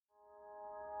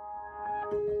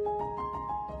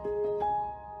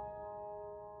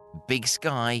big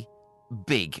sky,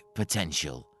 big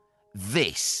potential.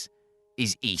 This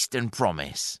is Eastern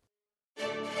Promise.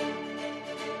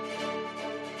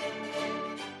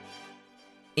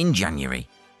 In January,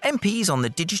 MPs on the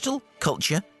Digital,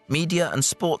 Culture, Media and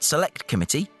Sport Select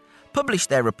Committee published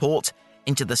their report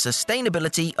into the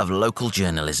sustainability of local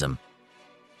journalism.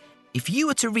 If you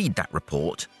were to read that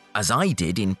report, as I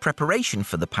did in preparation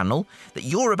for the panel that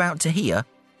you're about to hear,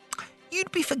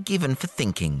 you'd be forgiven for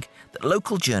thinking that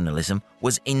local journalism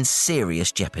was in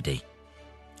serious jeopardy.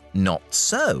 Not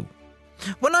so.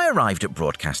 When I arrived at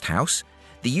Broadcast House,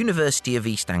 the University of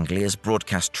East Anglia's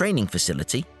broadcast training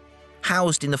facility,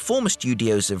 housed in the former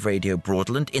studios of Radio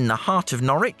Broadland in the heart of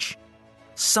Norwich,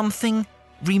 something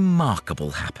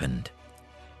remarkable happened.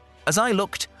 As I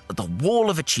looked at the wall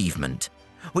of achievement,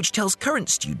 which tells current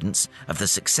students of the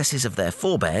successes of their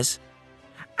forebears,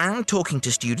 and talking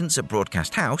to students at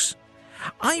Broadcast House,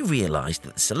 I realised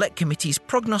that the Select Committee's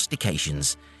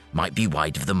prognostications might be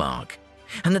wide of the mark,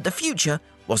 and that the future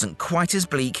wasn't quite as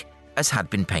bleak as had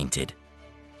been painted.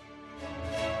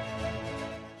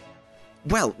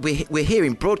 Well, we're here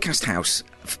in Broadcast House,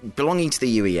 belonging to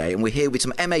the UEA, and we're here with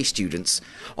some MA students.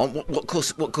 On what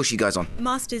course are you guys on?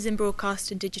 Masters in Broadcast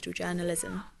and Digital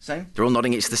Journalism. Same? They're all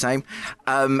nodding, it's the same.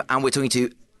 And we're talking to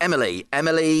Emily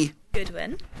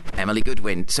Goodwin. Emily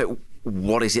Goodwin. So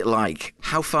what is it like?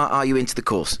 How far are you into the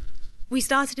course? We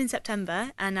started in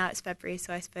September and now it's February,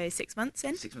 so I suppose 6 months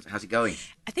in. 6 months. How's it going?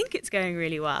 I think it's going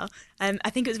really well. I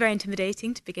think it was very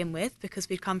intimidating to begin with because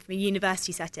we'd come from a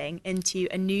university setting into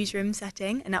a newsroom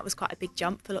setting, and that was quite a big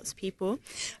jump for lots of people.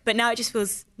 But now it just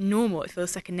feels normal, it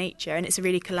feels second nature, and it's a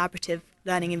really collaborative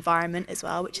learning environment as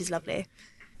well, which is lovely.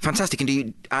 Fantastic.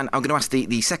 And I'm going to ask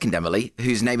the second Emily,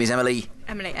 whose name is Emily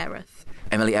Erith.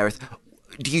 Emily Erith.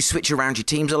 Do you switch around your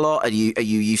teams a lot? Are you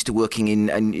used to working in,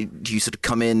 and do you sort of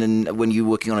come in and when you're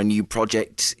working on a new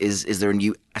project, is there a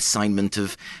new assignment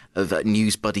of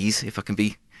news buddies, if I can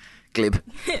be glib?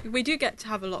 We do get to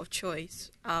have a lot of choice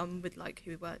with like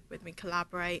who we work with, we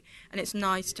collaborate, and it's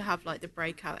nice to have like the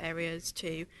breakout areas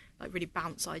to like really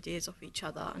bounce ideas off each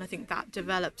other, and I think that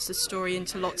develops the story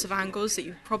into lots of angles that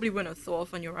you probably wouldn't have thought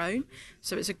of on your own.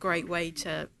 So it's a great way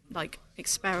to like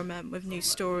experiment with new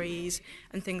stories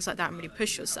and things like that and really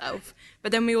push yourself.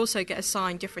 But then we also get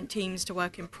assigned different teams to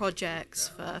work in projects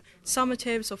for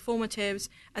summatives or formatives,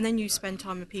 and then you spend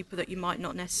time with people that you might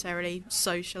not necessarily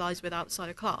socialise with outside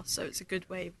of class. So it's a good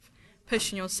way of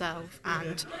pushing yourself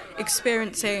and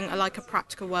experiencing a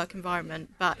practical work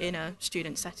environment but in a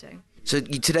student setting. So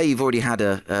today you've already had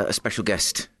a special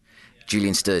guest,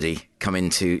 Julian Sturdy, come in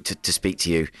to speak to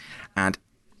you, and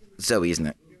Zoe, isn't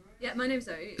it? Yeah, my name's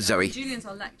Zoe. Zoe. Julian's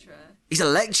our lecturer. He's a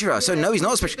lecturer, so no, he's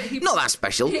not special. Not that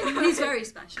special. He's very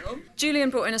special. Julian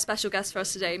brought in a special guest for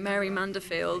us today, Mary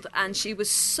Manderfield, and she was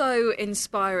so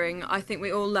inspiring. I think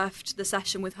we all left the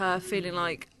session with her feeling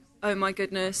like, oh my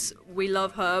goodness, we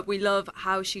love her. We love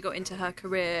how she got into her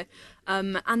career.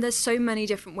 And there's so many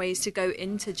different ways to go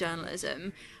into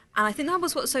journalism. And I think that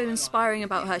was what's so inspiring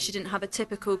about her. She didn't have a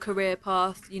typical career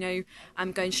path,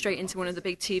 going straight into one of the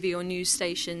big TV or news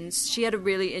stations. She had a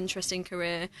really interesting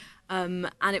career, and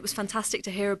it was fantastic to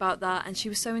hear about that, and she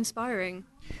was so inspiring.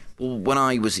 Well, when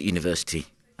I was at university,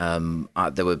 I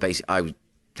was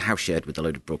house shared with a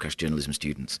load of broadcast journalism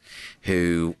students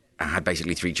who had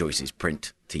basically three choices: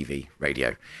 print, TV,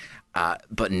 radio.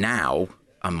 But now,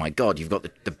 oh my God, you've got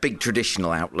the big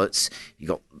traditional outlets, you've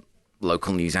got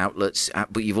local news outlets,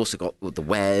 but you've also got the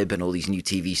web and all these new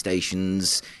TV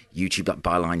stations, YouTube, like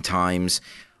Byline Times.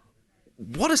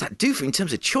 What does that do in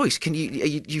terms of choice? Do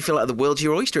you feel like the world's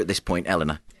your oyster at this point,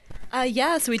 Eleanor?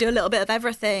 Yeah, so we do a little bit of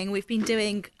everything. We've been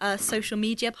doing social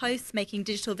media posts, making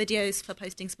digital videos for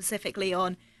posting specifically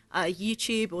on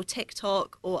YouTube or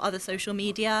TikTok or other social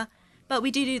media. But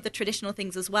we do the traditional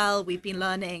things as well. We've been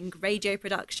learning radio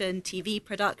production, TV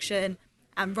production,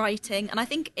 and writing, and I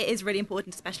think it is really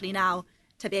important, especially now,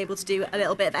 to be able to do a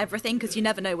little bit of everything, because you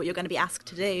never know what you're going to be asked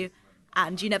to do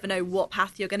and you never know what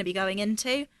path you're going to be going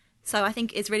into. So I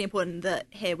think it's really important that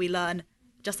here we learn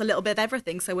just a little bit of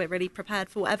everything, so we're really prepared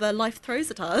for whatever life throws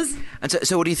at us. And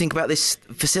so what do you think about this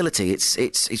facility?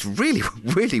 It's really,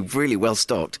 really, really well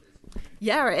stocked.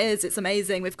 Yeah, it is. It's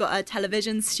amazing. We've got a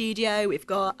television studio, we've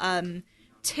got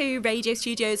 2 radio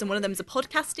studios, and one of them is a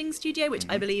podcasting studio, which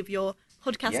I believe you're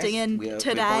podcasting in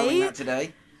today. We're that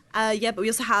today. But we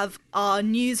also have our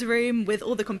newsroom with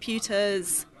all the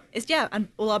computers. And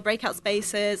all our breakout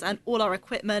spaces and all our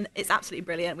equipment. It's absolutely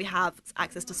brilliant. We have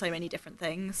access to so many different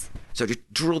things. So to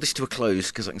draw this to a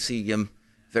close, because I can see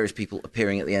various people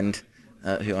appearing at the end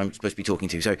who I'm supposed to be talking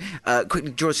to. So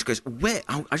quickly draw us to a close.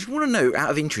 I just want to know, out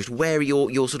of interest, where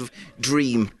your sort of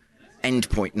dream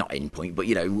not end point, but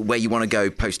where you want to go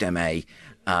post MA,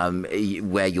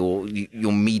 where your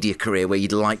media career, where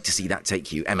you'd like to see that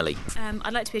take you, Emily?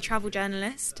 I'd like to be a travel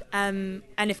journalist, and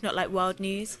if not, like world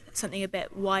news, something a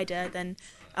bit wider than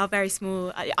our very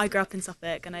small. I grew up in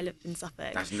Suffolk and I lived in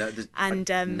Suffolk.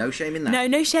 No shame in that.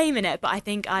 No shame in it. But I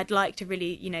think I'd like to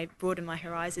really, broaden my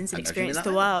horizons and experience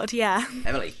the world. Yeah.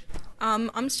 Emily?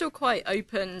 I'm still quite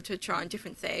open to trying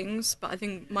different things, but I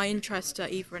think my interests are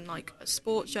either in like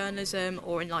sports journalism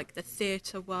or in like the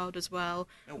theatre world as well.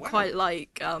 Oh, wow. Quite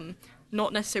like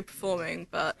not necessarily performing,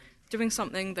 but doing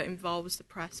something that involves the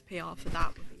press, PR for that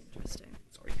would be interesting.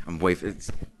 Sorry, I'm waving.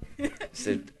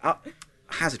 So,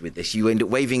 hazard with this, you end up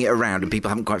waving it around and people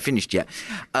haven't quite finished yet.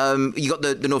 You got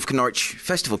the Norfolk and Norwich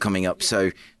Festival coming up,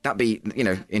 so that'd be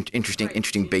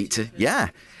interesting beat to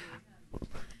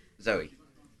Zoe.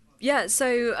 Yeah,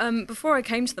 so before I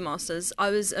came to the Masters, I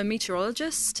was a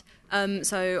meteorologist.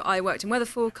 So I worked in weather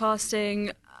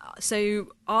forecasting. So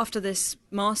after this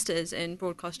Masters in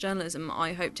broadcast journalism,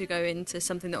 I hope to go into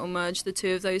something that will merge the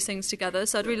two of those things together.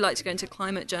 So I'd really like to go into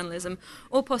climate journalism,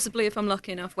 or possibly, if I'm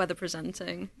lucky enough, weather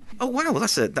presenting. Oh wow, well,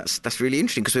 that's really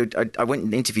interesting, because I went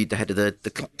and interviewed the head of the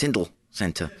Tyndall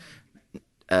Centre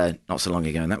not so long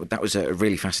ago, and that was a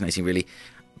really fascinating, really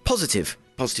positive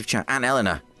chat. And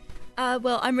Eleanor.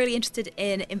 Well, I'm really interested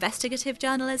in investigative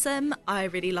journalism. I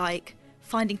really like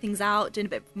finding things out, doing a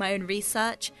bit of my own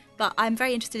research, but I'm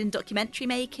very interested in documentary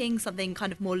making, something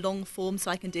kind of more long form,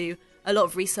 so I can do a lot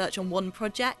of research on one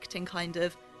project and kind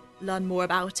of learn more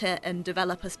about it and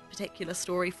develop a particular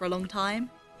story for a long time.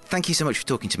 Thank you so much for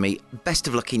talking to me. Best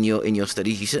of luck in your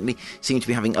studies. You certainly seem to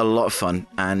be having a lot of fun,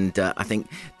 and I think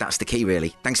that's the key,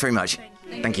 really. Thanks very much.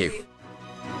 Thank you.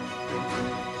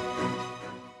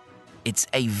 It's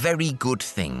a very good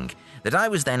thing that I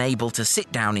was then able to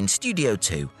sit down in Studio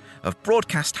 2 of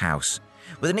Broadcast House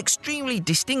with an extremely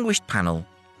distinguished panel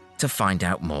to find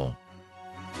out more.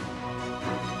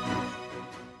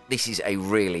 This is a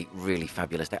really, really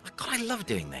fabulous day. God, I love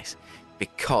doing this,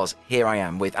 because here I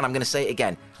am with, and I'm going to say it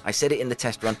again, I said it in the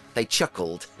test run, they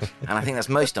chuckled, and I think that's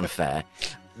most unfair,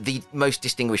 the most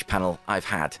distinguished panel I've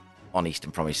had on Eastern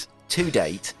Promise to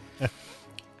date,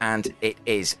 and it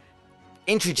is...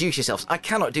 Introduce yourselves. I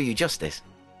cannot do you justice.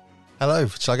 Hello,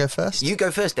 shall I go first? You go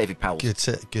first, David Powles. Good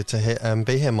to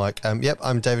be here, Mike. Yep,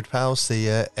 I'm David Powles,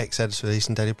 the ex-editor of the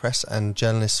Eastern Daily Press and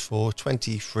journalist for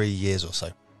 23 years or so.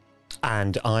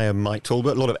 And I am Mike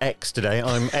Talbot, a lot of ex today.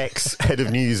 I'm ex-head of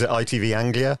news at ITV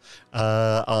Anglia,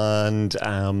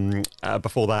 and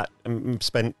before that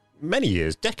spent many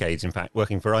years, decades in fact,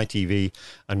 working for ITV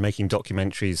and making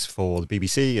documentaries for the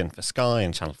BBC and for Sky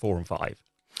and Channel 4 and 5.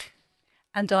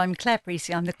 And I'm Clare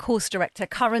Precey. I'm the Course Director,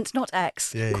 current, not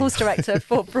ex, Yay. Course Director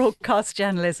for Broadcast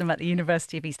Journalism at the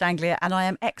University of East Anglia. And I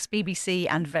am ex-BBC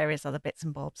and various other bits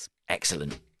and bobs.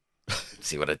 Excellent.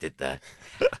 See what I did there?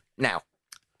 Now,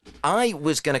 I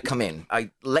was going to come in.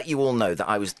 I let you all know that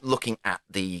I was looking at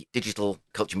the Digital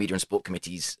Culture, Media and Sport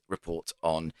Committee's report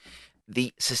on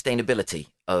the sustainability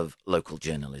of local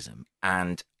journalism.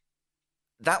 And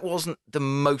that wasn't the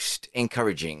most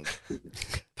encouraging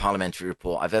parliamentary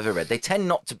report I've ever read. They tend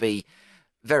not to be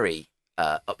very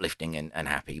uplifting and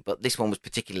happy, but this one was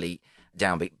particularly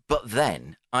downbeat. But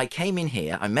then I came in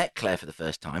here, I met Claire for the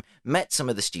first time, met some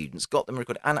of the students, got them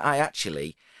recorded, and I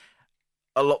actually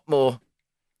a lot more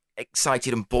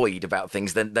excited and buoyed about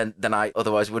things than I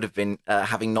otherwise would have been,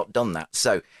 having not done that.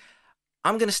 So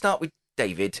I'm going to start with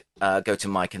David, go to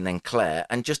Mike and then Claire,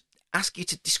 and just ask you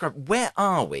to describe, where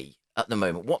are we at the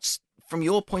moment? What's, from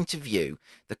your point of view,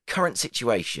 the current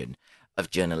situation of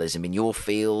journalism in your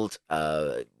field?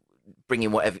 Bring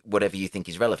in whatever you think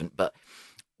is relevant, but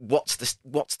what's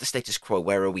the status quo?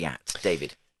 Where are we at,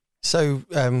 David? So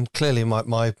clearly,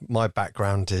 my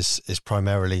background is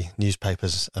primarily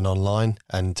newspapers and online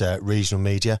and regional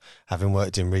media, having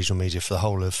worked in regional media for the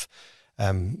whole of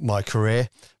my career,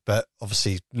 but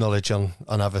obviously knowledge on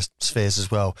other spheres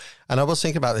as well. And I was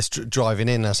thinking about this driving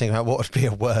in. I was thinking about what would be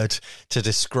a word to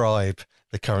describe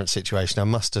the current situation. I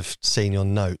must have seen your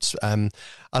notes, and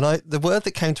the word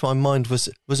that came to my mind was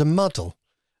a muddle,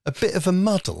 a bit of a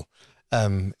muddle,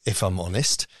 if I'm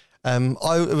honest.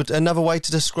 Another way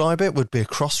to describe it would be a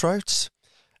crossroads.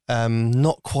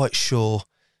 Not quite sure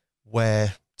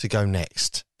where to go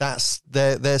next.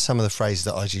 There's some of the phrases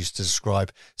that I use to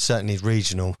describe certainly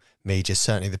regional media,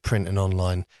 certainly the print and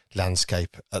online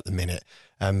landscape at the minute.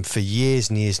 For years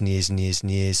and years and years and years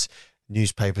and years,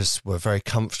 newspapers were very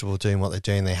comfortable doing what they're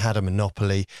doing. They had a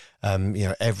monopoly.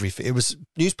 It was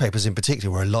newspapers in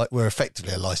particular were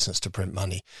effectively a license to print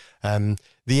money. The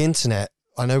internet.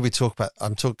 I know I'm going to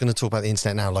talk about the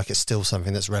internet now like it's still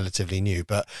something that's relatively new,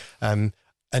 but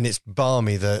and it's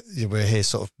balmy that we're here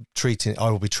sort of I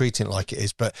will be treating it like it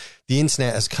is, but the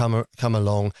internet has come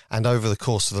along, and over the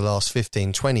course of the last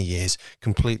 15, 20 years,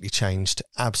 completely changed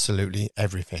absolutely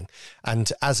everything.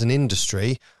 And as an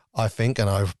industry, I think, and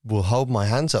I will hold my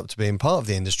hands up to being part of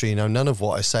the industry, none of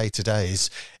what I say today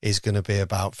is going to be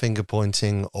about finger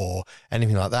pointing or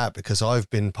anything like that, because I've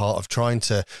been part of trying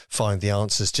to find the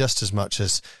answers just as much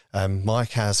as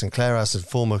Mike has and Claire has and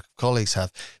former colleagues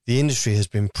have. The industry has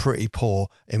been pretty poor,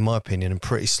 in my opinion, and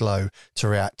pretty slow to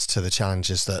react to the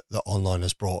challenges that online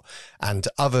has brought. And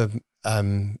other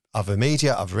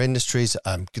media, other industries,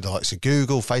 the likes of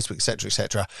Google, Facebook,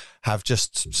 etc., have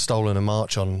just stolen a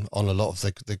march on a lot of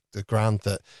the ground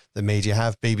that the media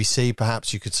have. BBC,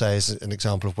 perhaps you could say, is an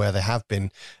example of where they have been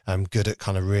good at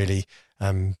kind of really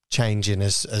changing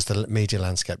as the media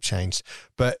landscape changed.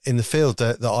 But in the field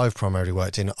that I've primarily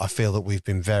worked in, I feel that we've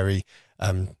been very,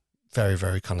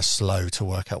 very kind of slow to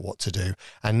work out what to do.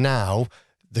 And now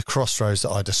the crossroads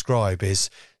that I describe is,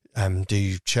 do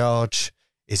you charge?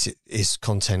 Is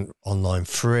content online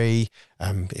free?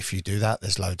 If you do that,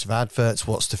 there's loads of adverts.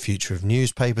 What's the future of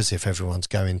newspapers if everyone's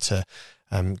going to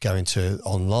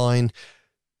online?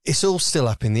 It's all still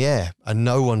up in the air, and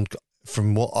no one,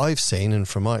 from what I've seen and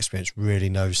from my experience, really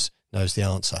knows the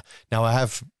answer. Now, I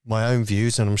have my own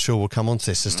views, and I'm sure we'll come on to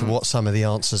this as to what some of the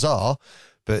answers are.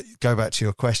 But go back to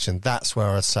your question. That's where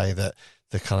I'd say that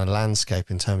the kind of landscape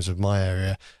in terms of my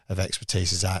area of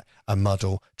expertise is at a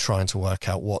muddle, trying to work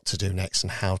out what to do next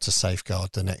and how to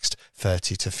safeguard the next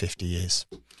 30 to 50 years.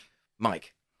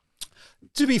 Mike?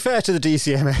 To be fair to the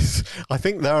DCMS, I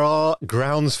think there are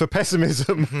grounds for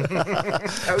pessimism.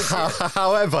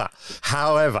 However,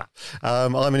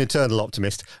 I'm an eternal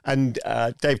optimist. And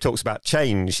Dave talks about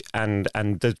change, and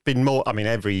there's been more. I mean,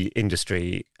 every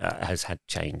industry has had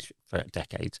change for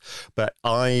decades, but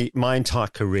my entire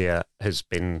career has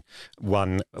been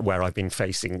one where I've been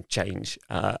facing change.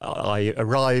 I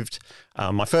arrived.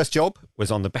 My first job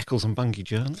was on the Beccles and Bungay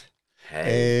Journal.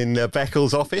 In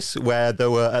Beccles' office, where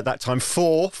there were at that time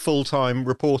 4 full-time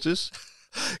reporters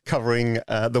covering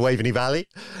the Waveney Valley.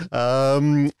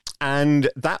 And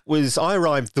that was, I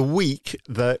arrived the week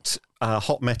that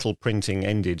hot metal printing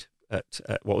ended at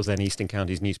what was then Eastern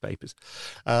Counties newspapers.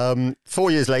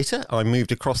 4 years later, I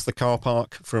moved across the car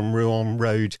park from Rouen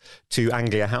Road to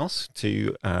Anglia House,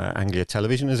 to Anglia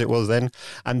Television as it was then.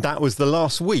 And that was the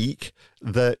last week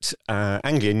that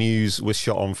Anglia News was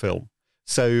shot on film.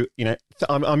 So,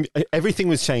 everything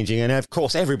was changing, and of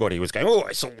course everybody was going, oh,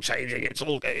 it's all changing,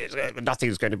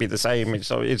 nothing's going to be the same. Is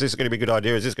this going to be a good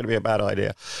idea? Is this going to be a bad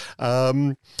idea?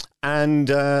 And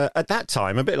at that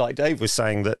time, a bit like Dave was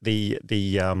saying, that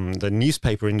the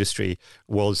newspaper industry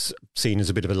was seen as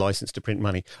a bit of a license to print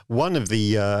money. One of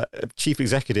the chief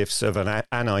executives of an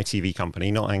ITV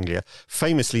company, not Anglia,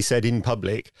 famously said in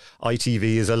public, ITV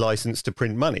is a license to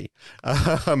print money,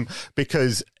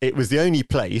 because it was the only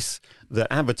place that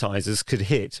advertisers could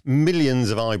hit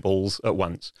millions of eyeballs at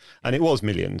once. And it was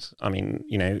millions. I mean,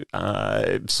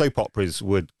 soap operas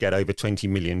would get over 20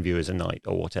 million viewers a night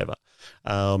or whatever.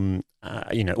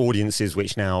 Audiences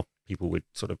which now people would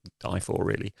sort of die for,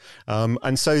 really.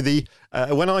 And so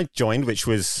when I joined, which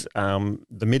was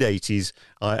the mid-'80s,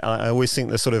 I always think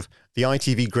the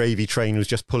ITV gravy train was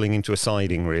just pulling into a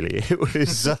siding, really. It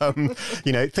was,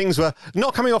 things were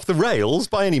not coming off the rails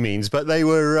by any means, but they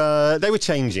were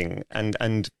changing.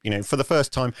 And for the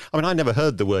first time, I mean, I never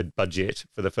heard the word budget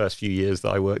for the first few years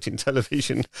that I worked in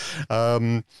television.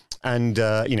 It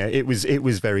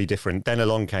was very different. Then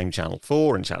along came Channel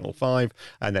 4 and Channel 5.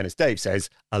 And then, as Dave says,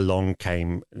 along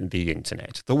came the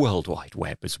internet, the World Wide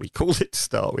Web, as we called it to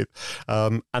start with.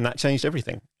 And that changed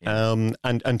everything. And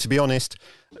to be honest,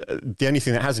 the only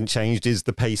thing that hasn't changed is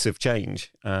the pace of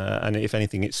change. And if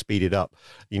anything, it's speeded up.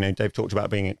 Dave talked about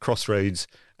being at crossroads.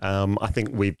 I think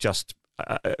we've just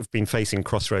been facing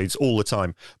crossroads all the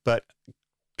time. But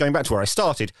going back to where I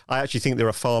started, I actually think there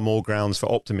are far more grounds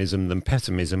for optimism than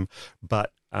pessimism.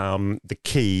 But the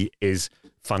key is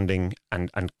funding,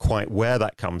 and quite where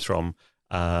that comes from,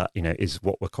 is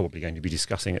what we're probably going to be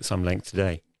discussing at some length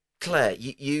today. Claire,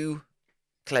 you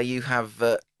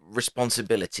have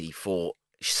responsibility for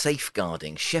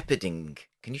safeguarding, shepherding.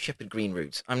 Can you shepherd green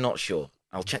roots? I'm not sure.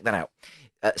 I'll check that out.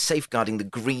 Safeguarding the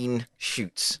green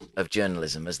shoots of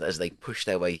journalism as they push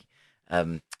their way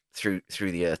through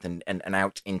the earth and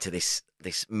out into this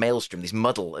maelstrom, this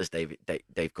muddle, as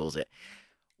Dave calls it.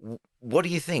 What do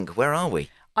you think? Where are we?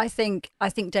 I think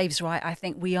Dave's right. I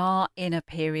think we are in a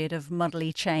period of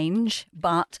muddly change,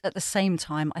 but at the same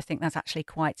time, I think that's actually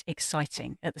quite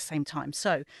exciting at the same time.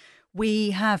 So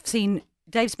we have seen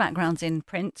Dave's background's in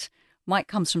print. Mike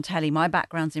comes from telly. My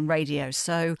background's in radio.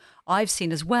 So I've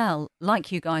seen as well, like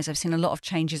you guys, I've seen a lot of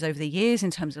changes over the years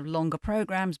in terms of longer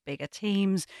programmes, bigger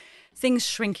teams, things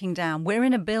shrinking down. We're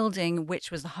in a building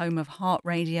which was the home of Heart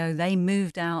Radio. They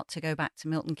moved out to go back to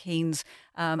Milton Keynes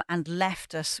and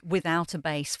left us without a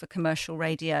base for commercial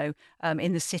radio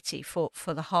in the city for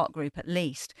the Heart Group at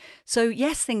least. So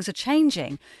yes, things are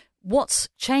changing. What's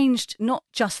changed, not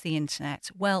just the internet,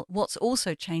 well, what's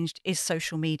also changed is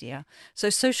social media.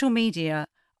 So social media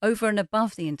over and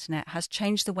above the internet has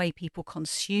changed the way people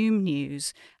consume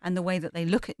news and the way that they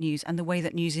look at news and the way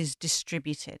that news is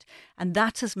distributed. And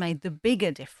that has made the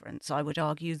bigger difference, I would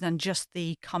argue, than just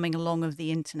the coming along of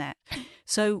the internet.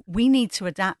 So we need to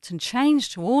adapt and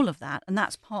change to all of that. And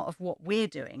that's part of what we're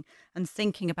doing and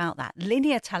thinking about that.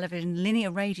 Linear television, linear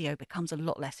radio becomes a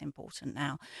lot less important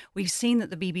now. We've seen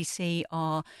that the BBC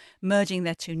are merging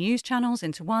their two news channels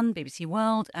into one, BBC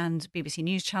World and BBC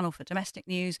News Channel for domestic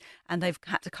news, and they've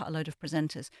had to cut a load of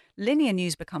presenters. Linear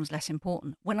news becomes less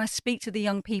important. When I speak to the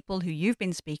young people who you've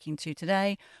been speaking to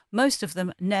today, most of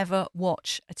them never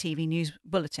watch a TV news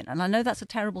bulletin. And I know that's a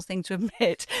terrible thing to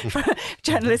admit for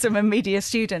journalism and media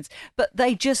students, but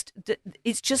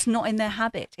it's just not in their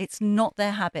habit. It's not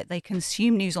their habit. They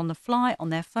consume news on the fly, on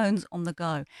their phones, on the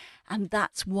go. And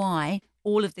that's why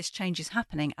all of this change is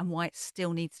happening and why it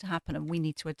still needs to happen, and we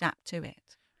need to adapt to it.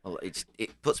 Well, it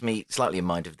puts me slightly in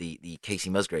mind of the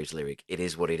Casey Musgraves lyric, "It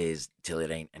is what it is till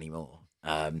it ain't anymore."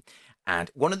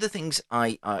 And one of the things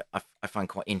I find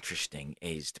quite interesting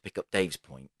is to pick up Dave's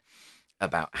point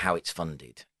about how it's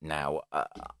funded. Now,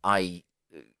 I,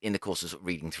 in the course of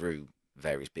reading through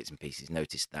various bits and pieces,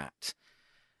 noticed that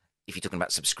if you're talking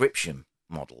about subscription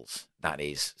models, that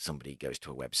is, somebody goes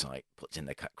to a website, puts in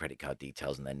their credit card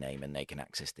details and their name, and they can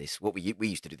access this. What we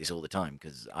used to do this all the time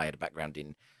because I had a background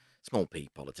in small p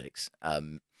politics,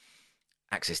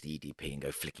 access the EDP and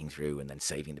go flicking through and then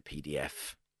saving the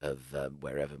PDF of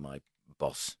wherever my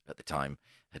boss at the time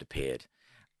had appeared.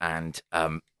 And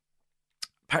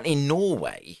apparently in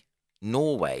Norway,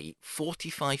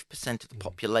 45% of the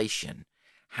population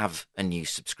have a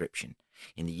news subscription.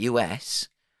 In the US,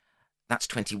 that's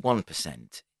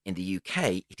 21%. In the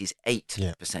UK, it is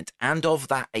 8%. Yeah. And of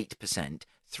that 8%,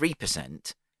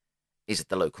 3% is at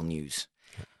the local news.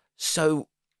 Yeah. So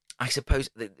I suppose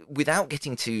that without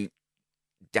getting too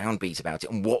downbeat about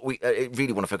it, and what we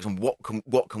really want to focus on,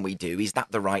 what can we do? Is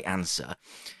that the right answer?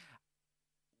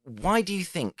 Why do you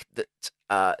think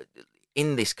that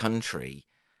in this country,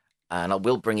 and I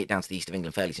will bring it down to the east of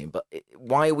England fairly soon, but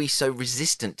why are we so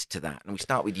resistant to that? And we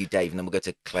start with you, Dave, and then we'll go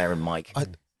to Claire and Mike.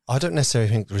 I don't necessarily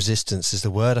think resistance is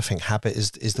the word. I think habit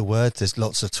is the word. There's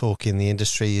lots of talk in the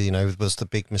industry. You know, was the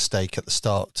big mistake at the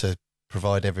start to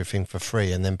provide everything for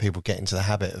free, and then people get into the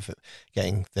habit of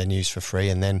getting their news for free.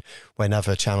 And then when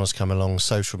other channels come along,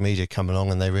 social media come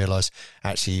along, and they realise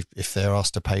actually if they're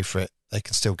asked to pay for it, they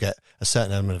can still get a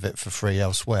certain element of it for free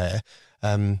elsewhere.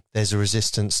 There's a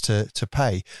resistance to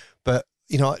pay. But,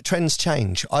 you know, trends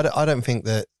change. I don't think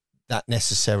that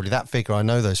necessarily, that figure, I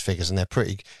know those figures and they're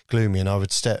pretty gloomy, and I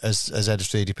would, as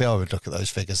editor of the EDP, I would look at those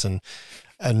figures and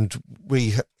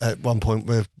we at one point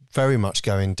were very much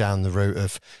going down the route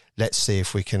of let's see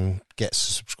if we can get a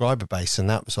subscriber base, and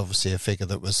that was obviously a figure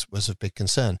that was of big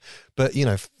concern. But, you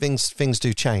know, things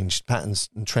do change, patterns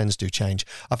and trends do change.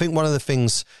 I think one of the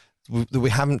things that we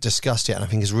haven't discussed yet, and I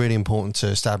think is really important to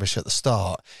establish at the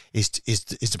start, is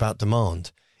about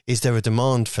demand. Is there a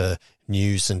demand for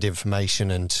news and information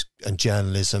and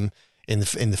journalism in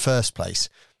the first place?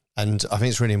 And I think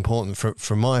it's really important,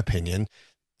 from my opinion,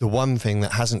 the one thing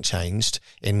that hasn't changed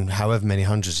in however many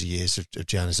hundreds of years of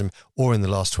journalism, or in the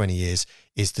last 20 years,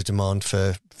 is the demand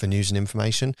for news and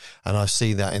information. And I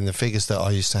see that in the figures that I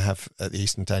used to have at the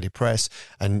Eastern Daily Press,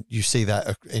 and you see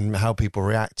that in how people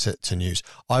react to news.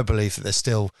 I believe that there's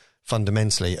still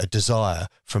fundamentally a desire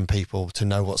from people to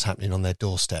know what's happening on their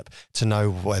doorstep, to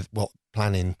know what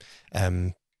planning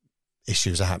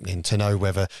issues are happening, to know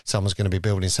whether someone's going to be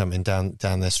building something down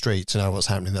their street, to know what's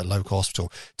happening at a local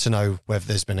hospital, to know whether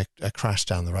there's been a crash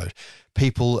down the road.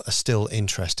 People are still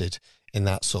interested in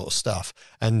that sort of stuff.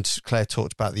 And Claire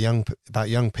talked about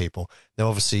young people. Now,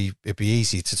 obviously, it'd be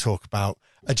easy to talk about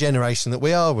a generation that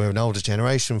we're an older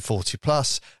generation, 40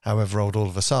 plus, however old all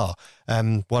of us are.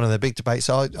 One of the big debates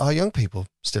are young people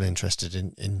still interested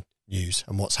in news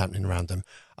and what's happening around them?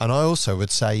 And I also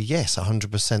would say, yes,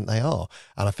 100% they are.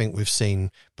 And I think we've seen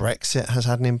Brexit has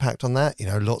had an impact on that. You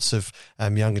know, lots of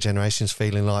younger generations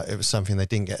feeling like it was something they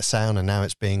didn't get a say on, and now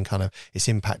it's being it's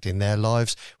impacting their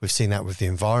lives. We've seen that with the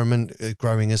environment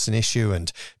growing as an issue,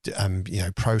 and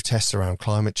protests around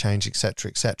climate change, etc.,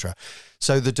 etc.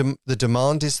 So the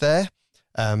demand is there.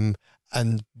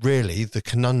 And really, the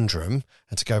conundrum,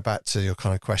 and to go back to your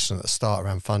kind of question at the start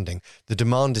around funding, the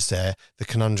demand is there. The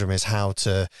conundrum is how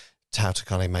to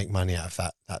kind of make money out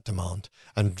of that demand.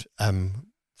 And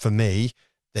for me,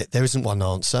 there isn't one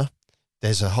answer.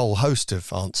 There's a whole host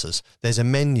of answers. There's a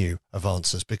menu of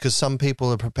answers, because some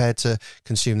people are prepared to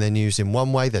consume their news in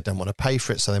one way. They don't want to pay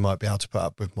for it, so they might be able to put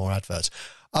up with more adverts.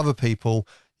 Other people,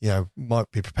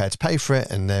 might be prepared to pay for it,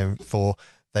 and therefore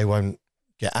they won't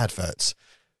get adverts.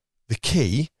 The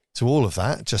key to all of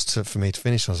that, for me to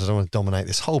finish on, so I don't want to dominate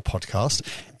this whole podcast,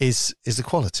 is the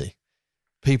quality.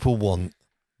 People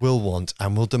will want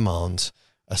and will demand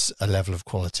a level of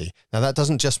quality. Now, that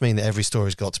doesn't just mean that every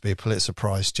story's got to be Pulitzer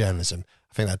Prize journalism.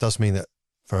 I think that does mean that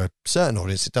for a certain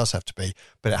audience, it does have to be,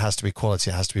 but it has to be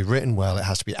quality. It has to be written well. It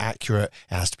has to be accurate.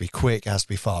 It has to be quick. It has to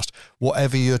be fast.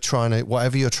 Whatever you're trying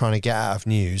to get out of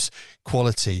news,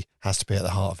 quality has to be at the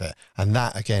heart of it. And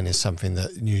that, again, is something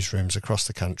that newsrooms across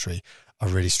the country are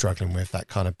really struggling with, that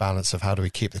kind of balance of how do we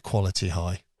keep the quality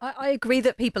high. I agree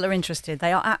that people are interested.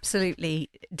 They are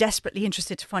absolutely desperately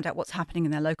interested to find out what's happening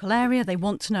in their local area. They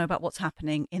want to know about what's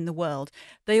happening in the world.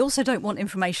 They also don't want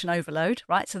information overload,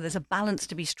 right? So there's a balance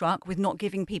to be struck with not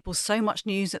giving people so much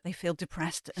news that they feel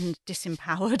depressed and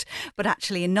disempowered, but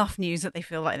actually enough news that they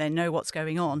feel like they know what's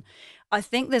going on. I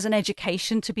think there's an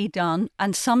education to be done,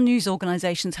 and some news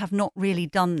organisations have not really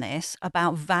done this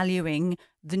about valuing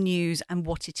the news and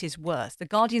what it is worth. The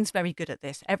Guardian's very good at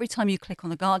this. Every time you click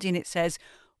on The Guardian, it says,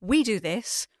 we do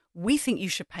this, we think you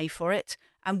should pay for it,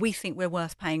 and we think we're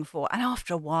worth paying for. And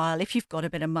after a while, if you've got a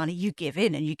bit of money, you give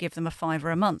in and you give them a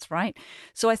 £5 a month, right?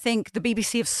 So I think the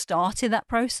BBC have started that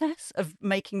process of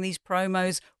making these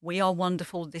promos. We are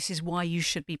wonderful. This is why you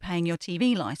should be paying your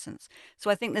TV licence.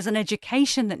 So I think there's an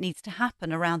education that needs to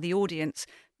happen around the audience.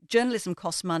 Journalism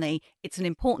costs money. It's an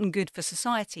important good for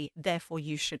society. Therefore,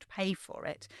 you should pay for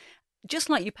it.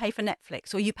 Just like you pay for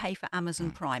Netflix or you pay for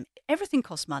Amazon Prime. Everything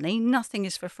costs money. Nothing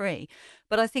is for free.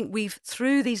 But I think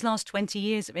through these last 20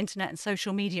 years of internet and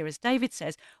social media, as David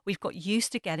says, we've got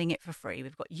used to getting it for free.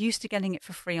 We've got used to getting it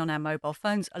for free on our mobile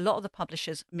phones. A lot of the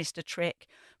publishers missed a trick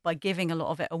by giving a lot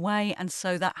of it away. And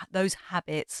so those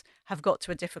habits have got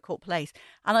to a difficult place.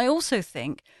 And I also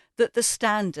think that the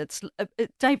standards,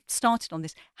 Dave started on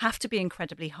this, have to be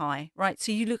incredibly high, right?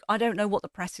 So I don't know what the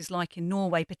press is like in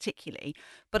Norway particularly,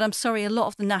 but I'm sorry, a lot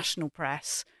of the national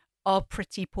press are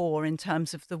pretty poor in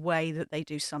terms of the way that they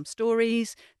do some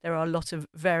stories. There are a lot of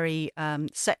very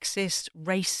sexist,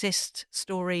 racist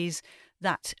stories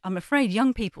that I'm afraid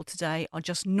young people today are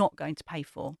just not going to pay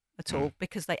for at all,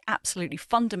 because they absolutely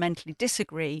fundamentally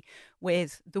disagree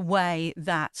with the way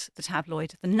that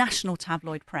the national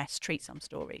tabloid press treats some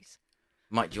stories.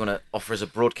 Mike, do you want to offer us a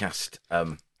broadcast?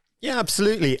 Yeah,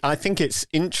 absolutely. I think it's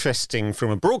interesting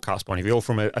from a broadcast point of view, or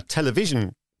from a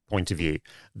television point of view,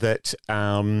 that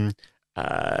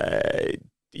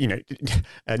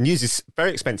news is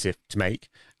very expensive to make,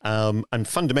 and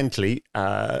fundamentally,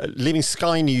 leaving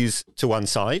Sky News to one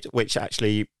side, which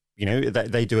actually,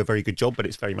 they do a very good job, but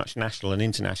it's very much national and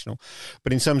international.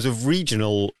 But in terms of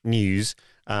regional news,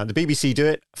 the BBC do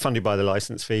it, funded by the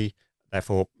licence fee,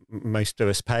 therefore most of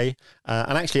us pay.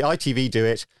 And actually ITV do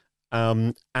it,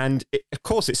 and of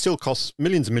course it still costs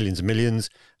millions and millions and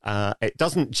millions. It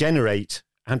doesn't generate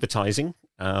advertising,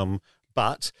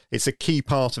 but it's a key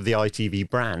part of the ITV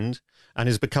brand, and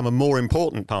has become a more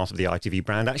important part of the ITV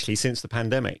brand actually since the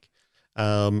pandemic.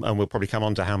 And we'll probably come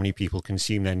on to how many people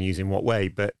consume their news in what way.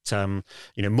 But,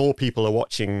 more people are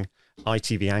watching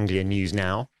ITV Anglia news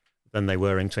now than they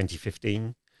were in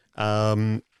 2015,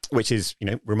 which is,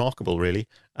 remarkable, really.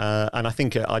 And I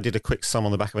think I did a quick sum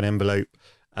on the back of an envelope.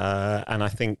 And I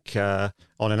think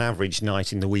on an average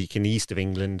night in the week in the east of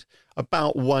England,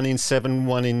 about 1 in 7,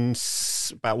 1 in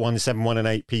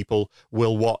 8 people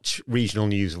will watch regional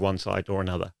news of one side or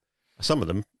another. Some of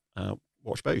them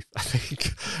watch both, I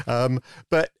think.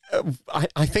 But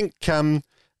I think and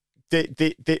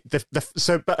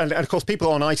of course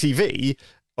people on ITV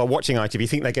are watching ITV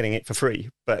think they're getting it for free,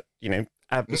 but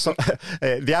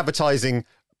the advertising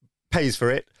pays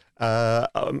for it.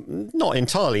 Not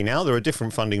entirely now. There are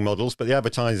different funding models, but the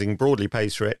advertising broadly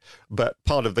pays for it. But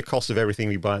part of the cost of everything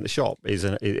we buy at the shop is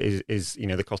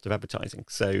the cost of advertising.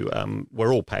 So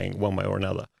we're all paying one way or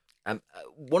another.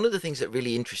 One of the things that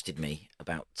really interested me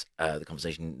about the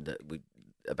conversation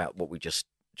about what we just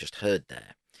heard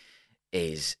there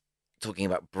is talking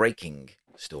about breaking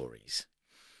stories.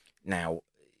 Now,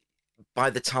 by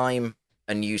the time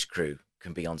a news crew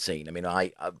can be on scene, I mean,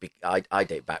 I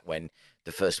date back when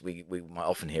the first we might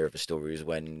often hear of a story was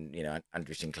when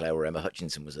Andrew Sinclair or Emma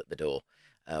Hutchinson was at the door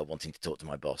wanting to talk to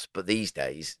my boss. But these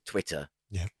days, Twitter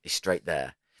is straight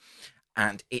there.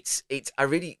 And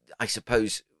I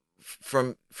suppose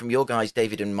from your guys,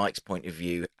 David and Mike's point of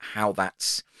view, how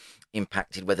that's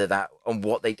impacted,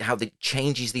 how that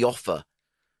changes the offer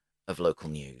of local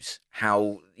news,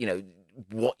 how,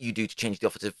 what you do to change the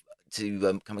offer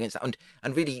to come against that.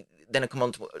 And really then I come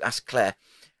on to ask Claire,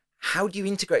 how do you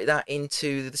integrate that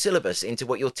into the syllabus, into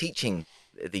what you're teaching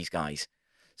these guys?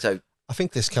 So I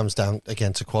think this comes down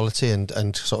again to quality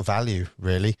and sort of value,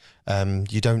 really.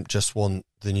 You don't just want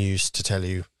the news to tell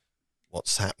you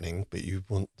what's happening, but you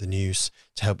want the news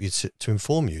to help you to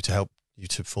inform you, to help you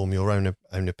to form your own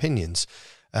opinions.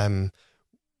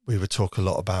 We would talk a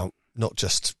lot about not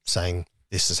just saying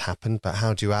this has happened, but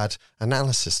how do you add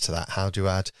analysis to that? How do you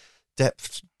add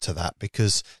depth to that?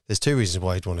 Because there's two reasons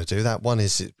why you'd want to do that. One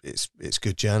is it's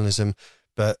good journalism,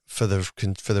 but for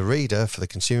the reader, for the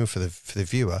consumer, for the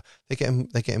viewer, they're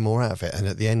getting more out of it. And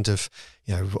at the end of,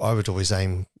 I would always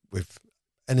aim with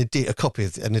an addition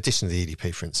of the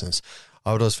EDP, for instance.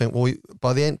 I would always think, well,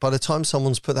 by the time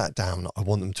someone's put that down, I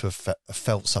want them to have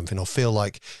felt something or feel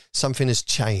like something has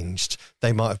changed.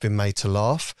 They might have been made to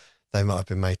laugh. They might have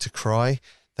been made to cry.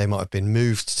 They might have been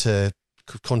moved to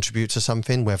contribute to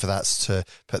something, whether that's to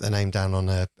put their name down on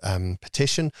a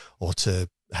petition or to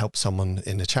help someone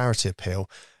in a charity appeal,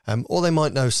 or they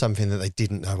might know something that they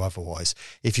didn't know otherwise.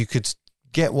 If you could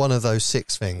get one of those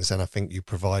 6 things, then I think you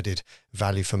provided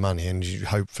value for money, and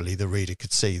hopefully the reader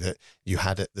could see that you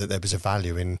had it, that there was a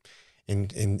value in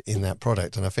that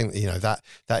product. And I think that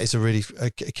is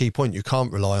a key point. You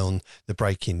can't rely on the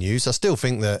breaking news. I still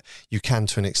think that you can,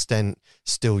 to an extent,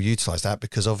 still utilise that,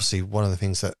 because obviously one of the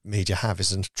things that media have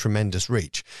is a tremendous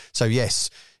reach. So yes,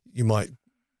 you might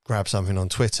grab something on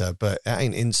Twitter, but it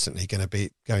ain't instantly going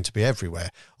to be everywhere.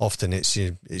 Often it's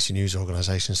your news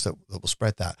organisations that will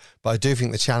spread that. But I do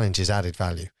think the challenge is added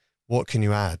value. What can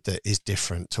you add that is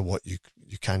different to what you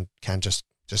can just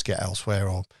get elsewhere,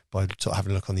 or by sort of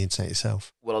having a look on the internet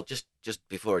yourself? Well, just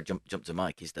before I jump to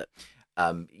Mike, is that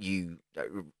you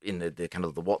in the kind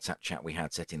of the WhatsApp chat we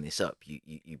had setting this up,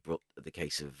 you brought the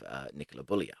case of Nicola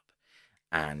Bulley up,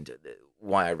 and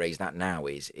why I raise that now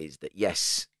is that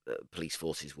yes, police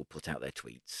forces will put out their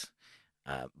tweets,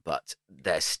 but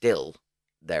there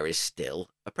is still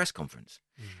a press conference,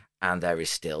 and there is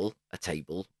still a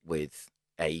table with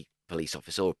a police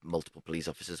officer or multiple police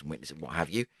officers and witnesses and what have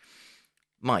you.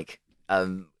 Mike,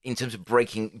 in terms of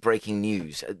breaking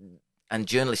news, and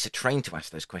journalists are trained to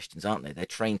ask those questions, aren't they? They're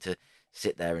trained to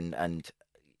sit there and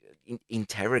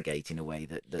interrogate in a way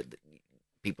that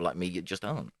people like me just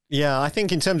aren't. Yeah, I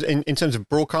think in terms of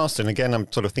broadcast, and again,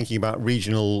 I'm sort of thinking about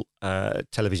regional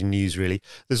television news. Really,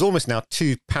 there's almost now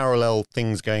 2 parallel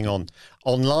things going on.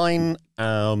 Online,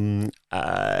 the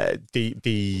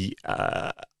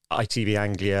ITV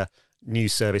Anglia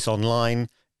news service online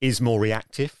is more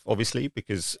reactive, obviously,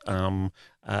 because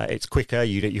it's quicker.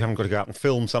 You haven't got to go out and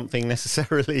film something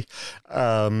necessarily,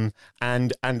 and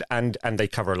they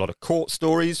cover a lot of court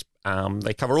stories.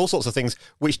 They cover all sorts of things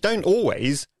which don't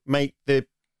always make the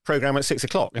programme at 6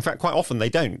 o'clock. In fact, quite often they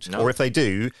don't. No. Or if they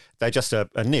do, they're just a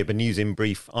news in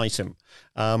brief item.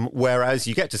 Whereas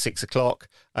you get to 6 o'clock,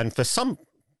 and for some,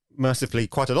 mercifully,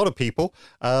 quite a lot of people,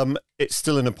 it's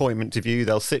still an appointment to view.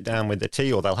 They'll sit down with the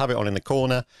tea, or they'll have it on in the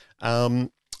corner, and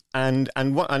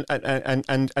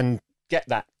get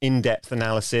that in-depth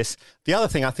analysis. The other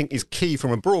thing I think is key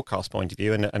from a broadcast point of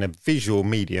view and a visual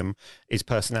medium is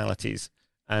personalities.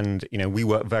 And, we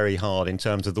work very hard in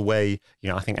terms of the way,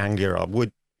 I think Anglia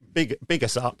would big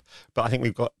us up, but I think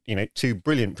we've got, 2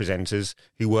 brilliant presenters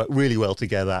who work really well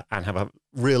together and have a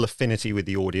real affinity with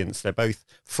the audience. They're both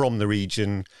from the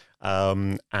region,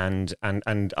 and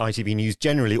ITV News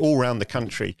generally all around the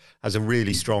country has a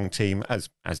really strong team, as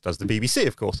does the BBC,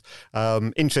 of course.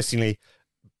 Interestingly,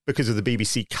 because of the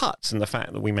BBC cuts and the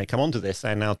fact that we may come onto this,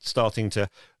 they're now starting to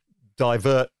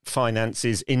divert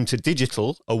finances into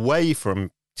digital, away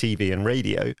from TV and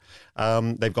radio.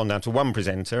 They've gone down to 1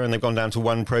 presenter, and they've gone down to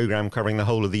 1 programme covering the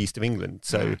whole of the east of England.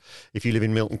 So if you live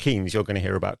in Milton Keynes, you're going to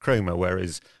hear about Cromer,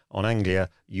 whereas on Anglia,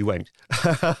 you won't.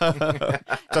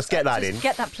 Just get that in.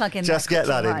 Get that plug in. Just get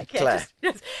that in. Claire.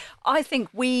 I think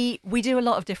we do a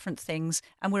lot of different things,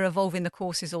 and we're evolving the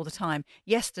courses all the time.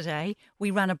 Yesterday,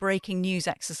 we ran a breaking news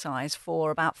exercise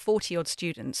for about 40-odd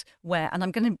students and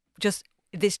I'm going to just...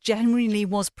 This genuinely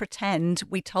was pretend.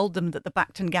 We told them that the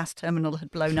Bacton gas terminal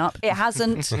had blown up. It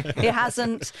hasn't. It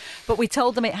hasn't. But we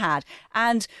told them it had.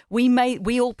 And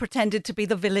we all pretended to be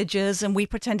the villagers, and we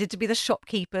pretended to be the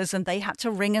shopkeepers, and they had to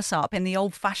ring us up in the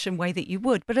old-fashioned way that you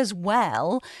would. But as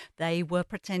well, they were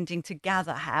pretending to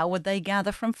gather. How would they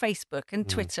gather from Facebook and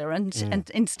Twitter and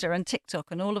Insta and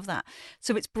TikTok and all of that?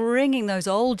 So it's bringing those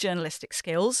old journalistic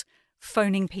skills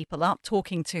phoning people up,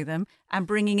 talking to them, and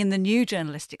bringing in the new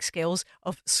journalistic skills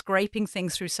of scraping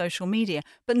things through social media,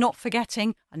 but not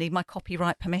forgetting, I need my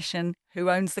copyright permission, who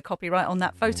owns the copyright on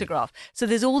that photograph. So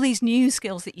there's all these new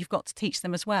skills that you've got to teach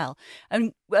them as well.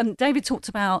 And David talked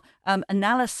about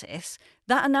analysis.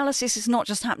 That analysis is not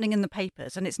just happening in the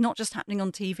papers, and it's not just happening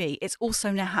on TV. It's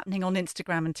also now happening on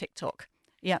Instagram and TikTok.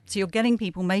 Yeah, so you're getting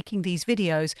people making these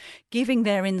videos, giving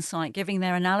their insight, giving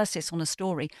their analysis on a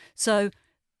story. So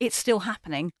it's still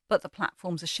happening, but the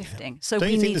platforms are shifting. So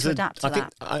we need to adapt to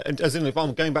that. As in, if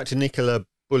I'm going back to Nicola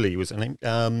Bully, was her name,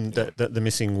 the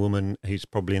missing woman who's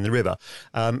probably in the river.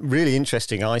 Really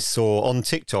interesting. I saw on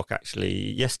TikTok actually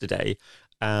yesterday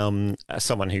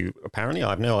someone who apparently,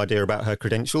 I have no idea about her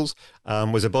credentials,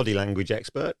 was a body language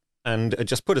expert, and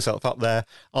just put herself up there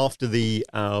after the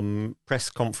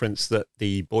press conference that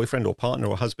the boyfriend or partner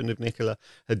or husband of Nicola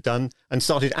had done, and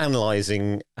started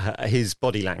analysing his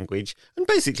body language and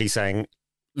basically saying,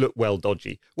 look, well,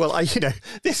 dodgy. Well,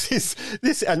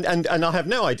 this, and I have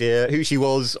no idea who she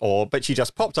was, but she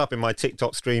just popped up in my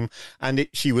TikTok stream, and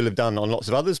she will have done on lots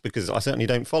of others because I certainly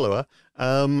don't follow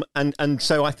her. And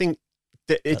so I think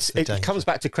that it comes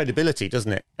back to credibility,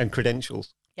 doesn't it, and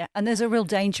credentials. Yeah, and there's a real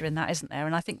danger in that, isn't there?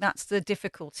 And I think that's the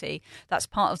difficulty. That's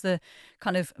part of the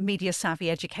kind of media savvy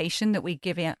education that we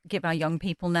give our young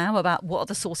people now about what are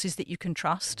the sources that you can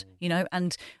trust,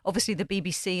 and obviously the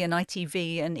BBC and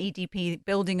ITV and EDP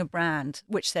building a brand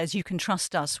which says you can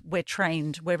trust us, we're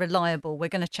trained, we're reliable, we're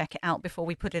going to check it out before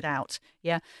we put it out.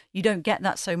 Yeah, you don't get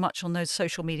that so much on those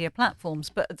social media platforms,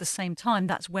 but at the same time,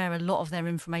 that's where a lot of their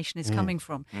information is coming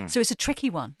from. So it's a tricky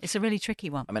one. It's a really tricky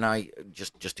one. I mean, I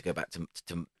just to go back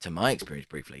to my experience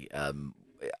briefly,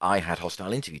 I had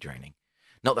hostile interview training.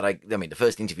 Not that I mean, the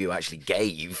first interview I actually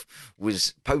gave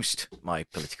was post my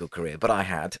political career, but I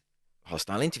had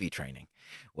hostile interview training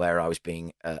where I was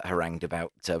being harangued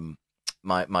about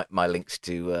my links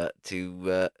to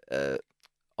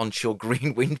onshore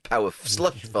green wind power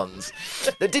slush funds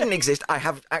that didn't exist. I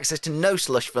have access to no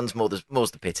slush funds,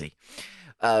 more's the pity.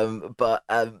 But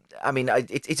I mean,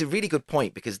 it's a really good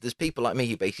point, because there's people like me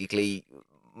who basically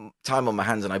time on my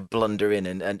hands and I blunder in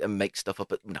and make stuff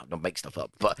up. Not make stuff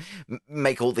up, but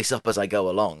make all this up as I go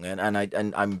along, and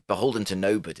I'm beholden to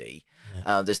nobody.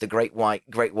 There's the great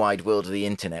wide world of the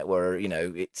internet where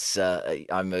it's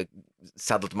I'm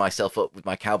saddled myself up with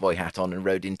my cowboy hat on and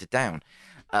rode into town.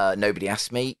 Nobody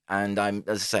asked me, and I'm,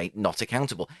 as I say, not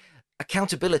accountable.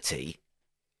 Accountability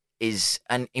is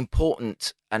an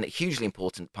important and a hugely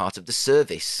important part of the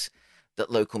service that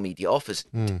local media offers.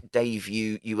 Dave,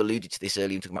 you alluded to this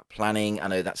earlier in talking about planning. I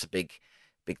know that's a big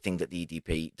thing that the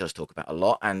EDP does talk about a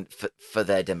lot, and for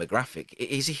their demographic, it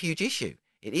is a huge issue.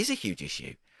 It is a huge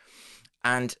issue.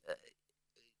 And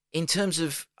in terms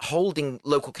of holding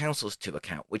local councils to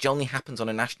account, which only happens on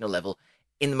a national level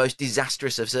in the most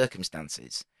disastrous of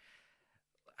circumstances,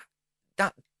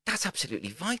 that's absolutely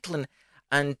vital.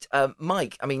 And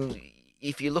Mike, I mean,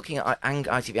 if you're looking at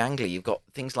ITV Anglia, you've got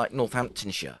things like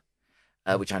Northamptonshire,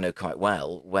 which I know quite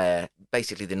well, where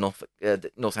basically the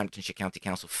Northamptonshire County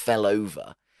Council fell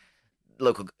over.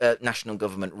 Local national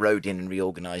government rode in and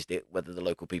reorganised it, whether the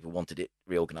local people wanted it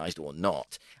reorganised or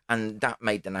not, and that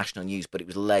made the national news. But it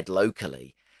was led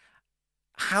locally.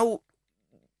 How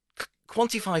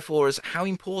quantify for us how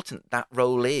important that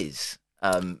role is?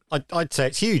 I'd say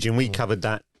it's huge, and we covered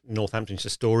that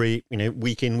Northamptonshire story,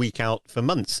 week in, week out for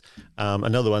months.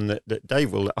 Another one that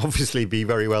Dave will obviously be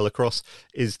very well across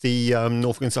is the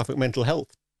Norfolk and Suffolk Mental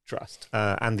Health Trust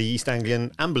and the East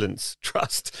Anglian Ambulance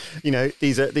Trust.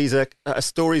 These are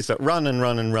stories that run and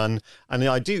run and run,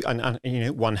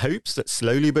 and one hopes that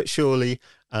slowly but surely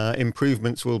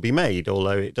improvements will be made,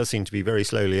 although it does seem to be very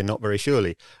slowly and not very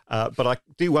surely. But I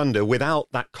do wonder, without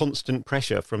that constant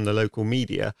pressure from the local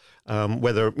media,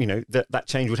 whether that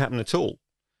change would happen at all.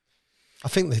 I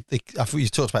think I thought you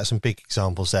talked about some big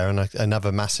examples there, and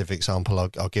another massive example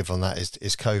I'll give on that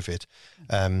is COVID.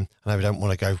 I know we don't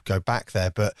want to go back there,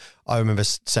 but I remember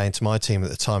saying to my team at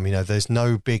the time, there's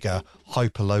no bigger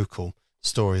hyper-local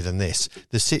story than this.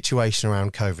 The situation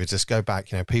around COVID, just go back,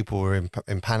 people were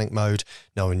in panic mode.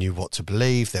 No one knew what to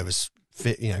believe. There was,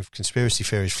 conspiracy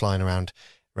theories flying around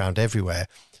everywhere.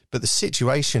 But the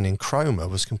situation in Cromer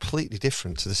was completely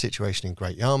different to the situation in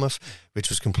Great Yarmouth, which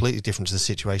was completely different to the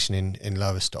situation in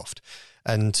Lowestoft.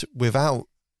 And without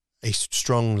a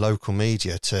strong local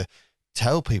media to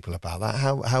tell people about that,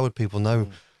 how would people know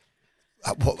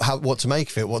what to make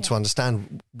of it, what to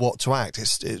understand, what to act?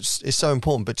 It's so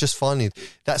important. But just finally,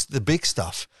 that's the big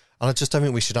stuff. And I just don't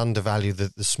think we should undervalue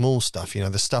the small stuff,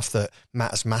 the stuff that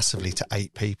matters massively to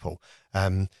 8 people.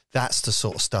 That's the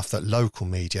sort of stuff that local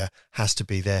media has to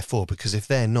be there for, because if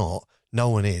they're not, no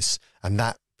one is. And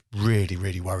that really,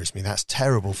 really worries me. That's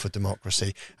terrible for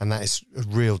democracy, and that is a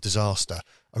real disaster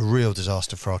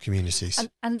for our communities.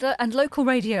 And local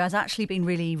radio has actually been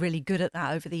really, really good at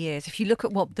that over the years. If you look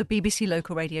at what the BBC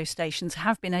local radio stations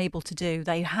have been able to do,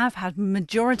 they have had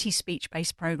majority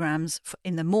speech-based programmes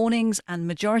in the mornings and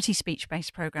majority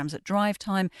speech-based programmes at drive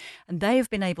time, and they have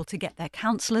been able to get their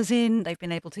counsellors in, they've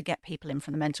been able to get people in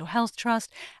from the Mental Health Trust,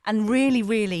 and really,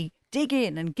 really dig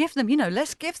in and give them,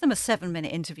 let's give them a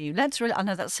 7-minute interview. I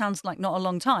know that sounds like not a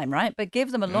long time, right? But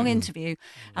give them a long interview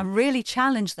and really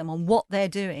challenge them on what they're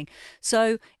doing.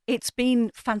 So it's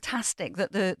been fantastic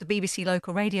that the BBC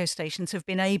local radio stations have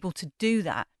been able to do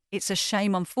that. It's a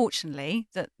shame, unfortunately,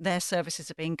 that their services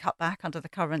are being cut back under the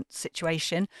current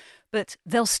situation, but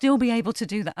they'll still be able to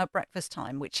do that at breakfast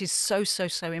time, which is so, so,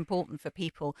 so important for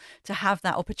people to have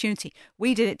that opportunity.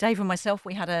 We did it, Dave and myself.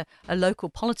 We had a local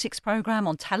politics programme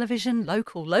on television,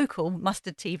 local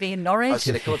Mustard TV in Norwich.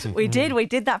 We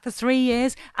did that for 3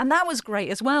 years, and that was great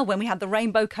as well. When we had the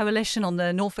Rainbow Coalition on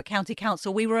the Norfolk County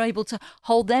Council, we were able to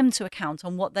hold them to account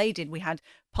on what they did. We had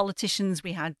politicians,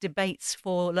 we had debates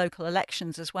for local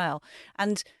elections as well.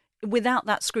 And without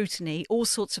that scrutiny, all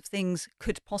sorts of things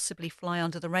could possibly fly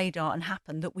under the radar and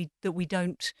happen that we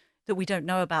don't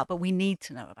know about, but we need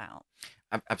to know about.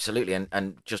 Absolutely,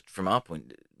 and just from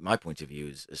my point of view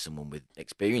as someone with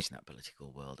experience in that political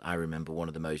world, I remember one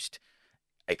of the most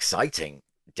exciting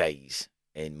days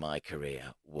in my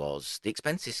career was the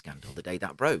expenses scandal, the day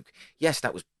that broke. Yes,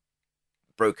 that was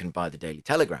broken by the Daily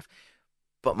Telegraph,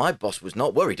 but my boss was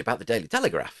not worried about the Daily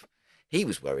Telegraph. He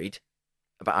was worried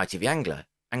about ITV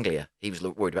Anglia. He was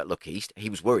worried about Look East. He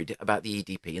was worried about the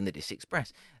EDP and the Dis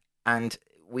Express. And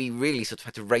we really sort of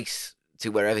had to race to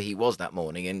wherever he was that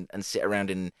morning and sit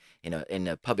around in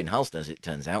a pub in Halston, as it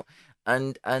turns out,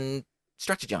 and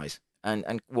strategize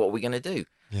and what are we going to do?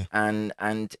 Yeah.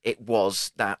 And it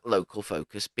was that local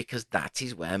focus, because that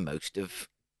is where most of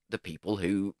the people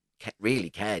who really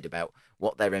cared about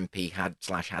what their MP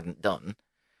hadn't done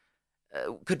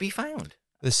could be found.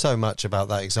 There's so much about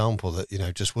that example that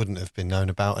just wouldn't have been known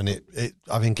about, and it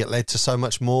I think it led to so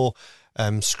much more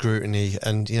scrutiny,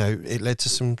 and it led to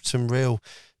some real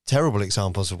terrible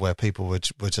examples of where people were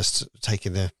just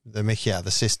taking the mickey out of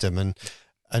the system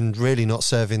and really not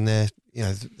serving their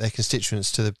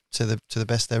constituents to the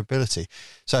best of their ability.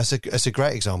 So it's a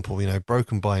great example,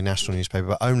 broken by a national newspaper,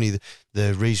 but only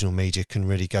the regional media can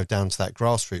really go down to that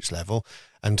grassroots level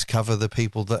and cover the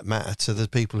people that matter to the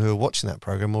people who are watching that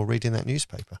programme or reading that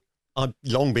newspaper. I've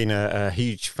long been a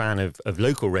huge fan of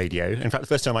local radio. In fact, the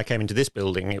first time I came into this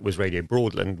building, it was Radio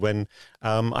Broadland, when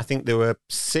I think there were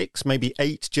 6, maybe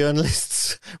 8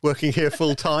 journalists working here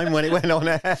full time when it went on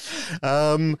air.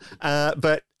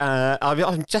 But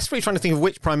I'm just really trying to think of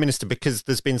which Prime Minister, because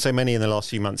there's been so many in the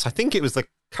last few months. I think it was the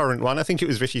current one. I think it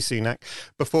was Rishi Sunak,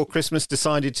 before Christmas,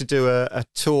 decided to do a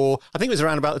tour. I think it was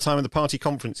around about the time of the party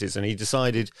conferences, and he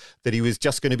decided that he was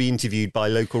just going to be interviewed by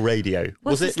local radio.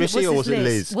 Was it Rishi or was it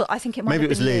Liz? Well, I think it might have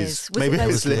been Liz. Maybe it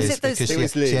was Liz.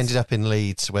 Because she ended up in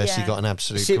Leeds, where she got an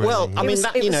absolute grilling. Well, I mean,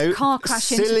 that, car crash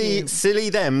silly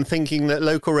them thinking that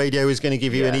local radio is going to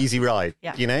give you an easy ride.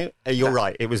 Yeah. You're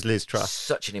right. It was Liz Truss.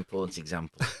 Such an important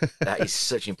example. That is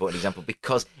such an important example,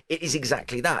 because it is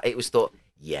exactly that. It was thought,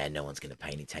 no one's going to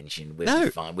pay any attention. We'll be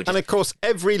fine. And of course,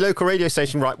 every local radio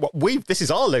station, right? This is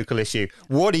our local issue.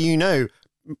 What do you know?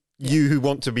 You who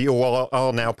want to be or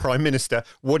are now Prime Minister,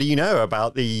 what do you know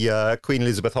about the Queen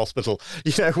Elizabeth Hospital?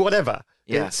 Whatever.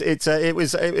 Yeah.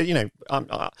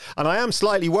 And I am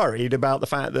slightly worried about the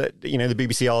fact that the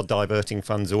BBC are diverting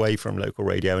funds away from local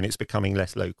radio, and it's becoming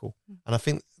less local. And I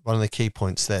think one of the key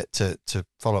points that to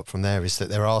follow up from there is that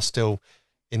there are still,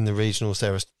 in the regionals,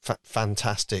 there are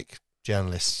fantastic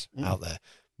journalists out there.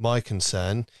 My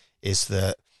concern is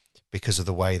that because of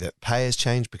the way that pay has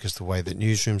changed, because of the way that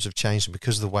newsrooms have changed, and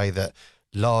because of the way that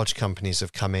large companies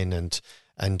have come in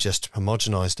and just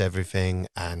homogenised everything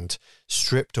and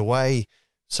stripped away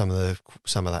some of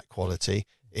that quality,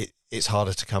 it's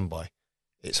harder to come by.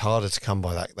 It's harder to come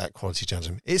by that quality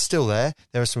journalism. It's still there.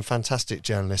 There are some fantastic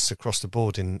journalists across the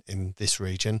board in this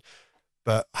region,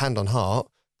 but hand on heart,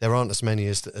 there aren't as many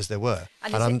as there were.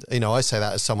 And I say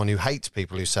that as someone who hates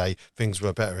people who say things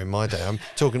were better in my day. I'm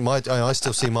talking I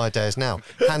still see my day as now.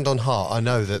 Hand on heart, I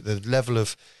know that the level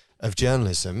of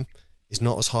journalism is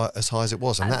not as high as it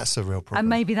was, and that's a real problem. And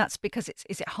maybe that's because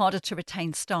is it harder to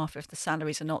retain staff if the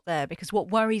salaries are not there? Because what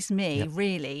worries me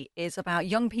really is about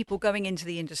young people going into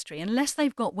the industry, unless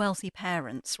they've got wealthy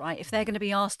parents, right? If they're going to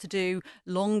be asked to do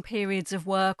long periods of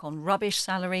work on rubbish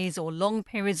salaries or long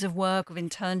periods of work of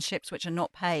internships which are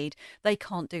not paid, they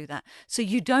can't do that. So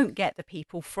you don't get the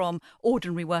people from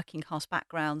ordinary working class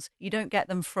backgrounds. You don't get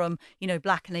them from,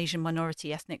 Black and Asian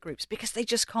minority ethnic groups, because they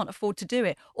just can't afford to do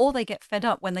it. Or they get fed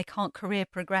up when they can't career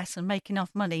progress and make enough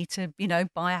money to,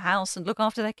 buy a house and look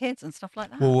after their kids and stuff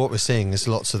like that. Well, what we're seeing is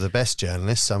lots of the best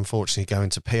journalists, unfortunately, go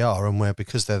into PR, and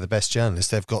because they're the best journalists,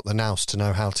 they've got the nous to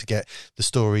know how to get the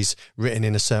stories written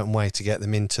in a certain way to get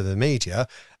them into the media.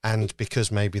 And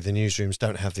because maybe the newsrooms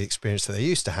don't have the experience that they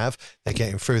used to have, they're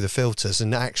getting through the filters.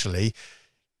 And actually,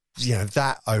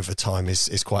 that over time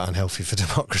is quite unhealthy for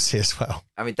democracy as well.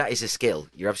 I mean, that is a skill.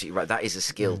 You're absolutely right. That is a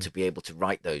skill to be able to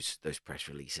write those press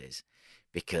releases.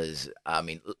 Because, I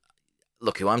mean,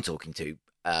 look who I'm talking to,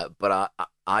 but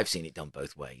I've seen it done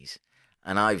both ways.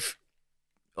 And I've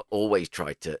always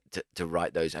tried to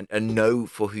write those and know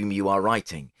for whom you are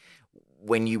writing.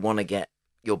 When you want to get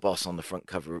your boss on the front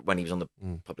cover, when he was on the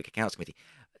Public Accounts Committee,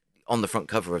 on the front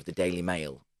cover of the Daily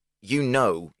Mail,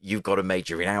 you've got to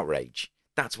major in outrage.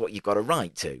 That's what you've got to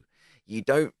write to. You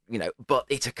don't, but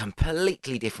it's a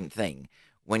completely different thing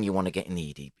when you want to get in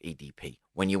the EDP,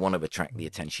 when you want to attract the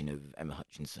attention of Emma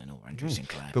Hutchinson or Andrew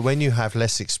Sinclair. But when you have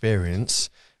less experience,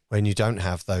 when you don't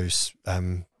have those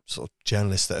sort of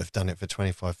journalists that have done it for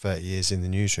 25, 30 years in the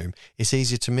newsroom, it's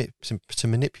easier to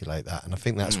manipulate that. And I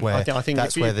think that's where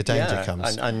where the danger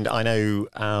comes. And I know,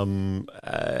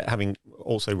 having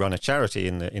also run a charity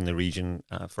in the region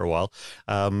for a while,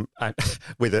 and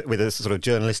with a sort of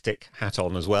journalistic hat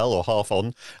on as well, or half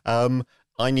on,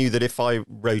 I knew that if I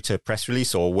wrote a press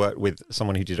release or worked with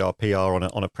someone who did our PR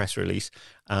on a press release,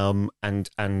 and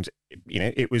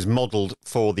it was modelled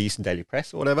for the Eastern Daily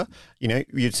Press or whatever,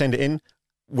 you'd send it in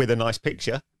with a nice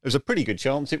picture, there was a pretty good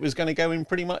chance it was going to go in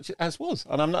pretty much as was.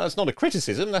 And that's not a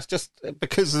criticism. That's just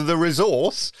because the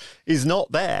resource is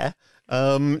not there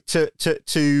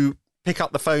to pick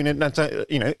up the phone and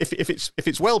if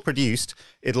it's well produced,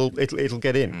 it'll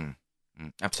get in.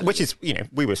 Absolutely. Which is,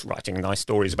 we were writing nice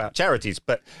stories about charities,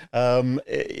 but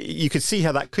you could see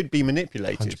how that could be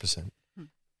manipulated. 100%.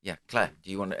 Yeah, Claire,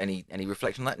 do you want any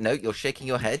reflection on that? No, you're shaking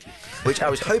your head, which I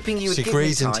was hoping you would She give me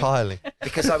agrees time, entirely.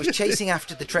 because I was chasing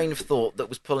after the train of thought that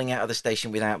was pulling out of the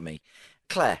station without me.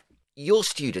 Claire, your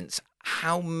students,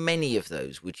 how many of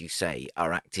those would you say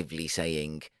are actively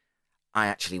saying, I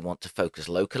actually want to focus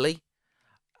locally?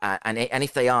 And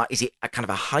if they are, is it a kind of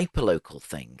a hyper-local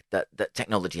thing that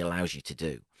technology allows you to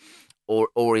do?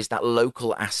 Or is that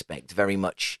local aspect very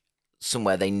much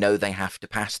somewhere they know they have to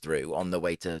pass through on the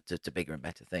way to bigger and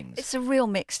better things? It's a real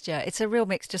mixture.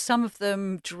 Some of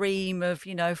them dream of,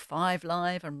 5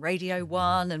 Live and Radio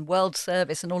 1 and World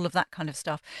Service and all of that kind of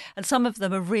stuff. And some of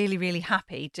them are really, really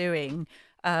happy doing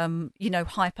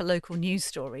hyper-local news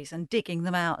stories and digging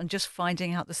them out and just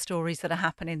finding out the stories that are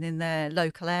happening in their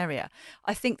local area.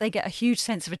 I think they get a huge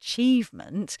sense of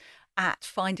achievement at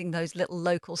finding those little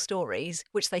local stories,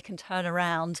 which they can turn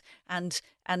around and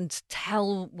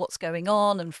tell what's going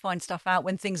on and find stuff out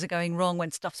when things are going wrong,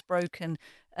 when stuff's broken,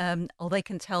 or they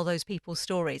can tell those people's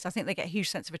stories. I think they get a huge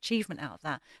sense of achievement out of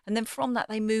that. And then from that,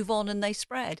 they move on and they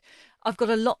spread. I've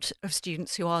got a lot of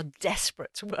students who are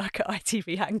desperate to work at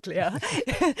ITV Anglia.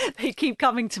 They keep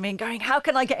coming to me and going, how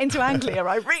can I get into Anglia?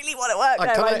 I really want to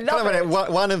work there. I love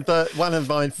it. One of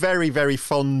my very, very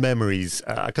fond memories,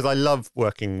 because I love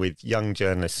working with young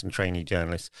journalists and trainee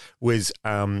journalists, was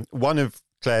one of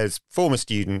Claire's former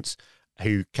students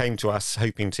who came to us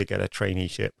hoping to get a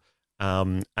traineeship,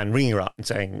 and ringing her up and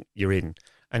saying, you're in.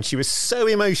 And she was so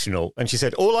emotional. And she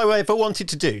said, all I ever wanted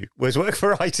to do was work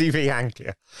for ITV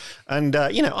Anglia. And, I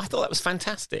thought that was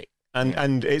fantastic.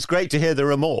 And it's great to hear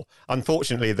there are more.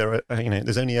 Unfortunately,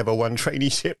 there's only ever one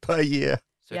traineeship per year.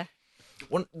 So yeah.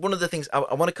 One of the things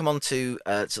I want to come on to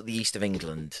sort of the East of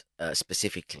England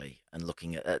specifically, and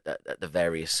looking at the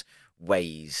various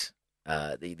ways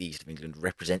the East of England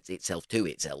represents itself to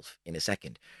itself in a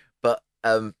second. But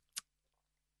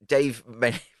Dave,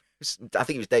 I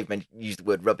think it was Dave used the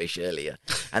word rubbish earlier,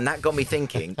 and that got me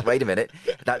thinking, wait a minute,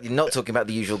 that you're not talking about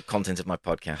the usual content of my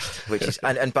podcast, which is,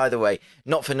 and by the way,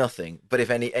 not for nothing, but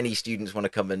if any students want to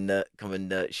come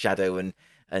and shadow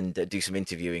and do some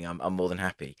interviewing, I'm more than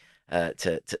happy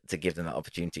to give them that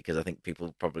opportunity, because I think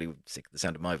people probably sick of the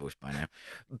sound of my voice by now.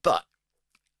 But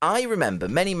I remember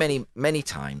many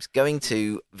times going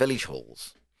to village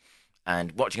halls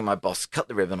and watching my boss cut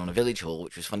the ribbon on a village hall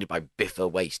which was funded by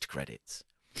Biffa waste credits.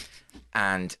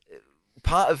 And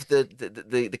part of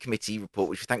the committee report,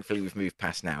 which thankfully we've moved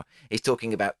past now, is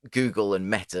talking about Google and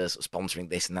Meta sort of sponsoring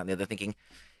this and that and the other, thinking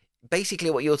basically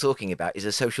what you're talking about is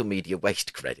a social media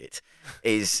waste credit.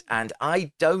 And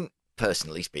I don't,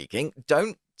 personally speaking,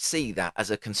 don't see that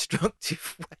as a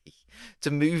constructive way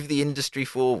to move the industry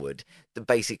forward. That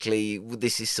basically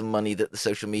this is some money that the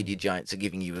social media giants are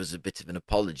giving you as a bit of an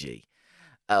apology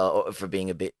for being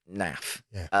a bit naff.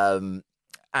 Yeah.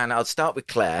 And I'll start with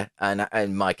Claire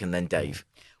and Mike and then Dave.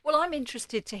 Well, I'm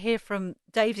interested to hear from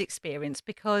Dave's experience,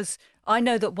 because I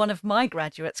know that one of my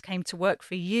graduates came to work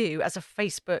for you as a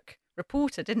Facebook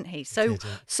reporter, didn't he? So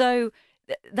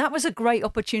that was a great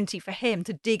opportunity for him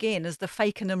to dig in as the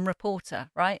Fakenham reporter,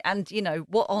 right? And, you know,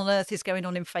 what on earth is going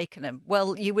on in Fakenham?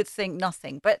 Well, you would think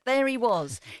nothing, but there he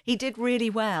was. He did really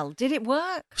well. Did it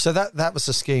work? So that was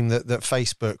a scheme that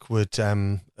Facebook would,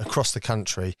 across the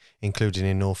country, including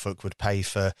in Norfolk, would pay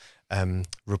for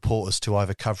reporters to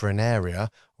either cover an area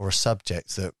or a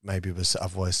subject that maybe was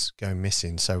otherwise going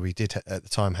missing. So we did, at the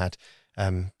time, had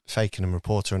Fakenham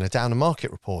reporter and a Down and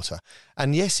Market reporter,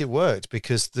 and yes, it worked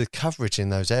because the coverage in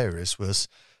those areas was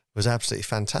absolutely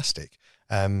fantastic.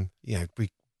 We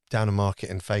Down and Market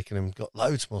and Fakenham got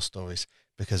loads more stories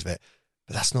because of it,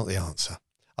 but that's not the answer.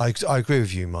 I agree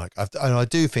with you, Mike. I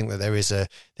do think that there is a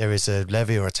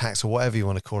levy or a tax or whatever you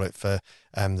want to call it for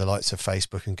the likes of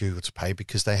Facebook and Google to pay,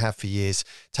 because they have for years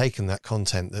taken that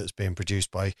content that's being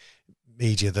produced by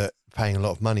media that are paying a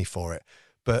lot of money for it.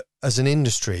 But as an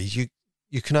industry,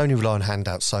 you can only rely on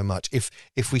handouts so much. If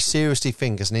we seriously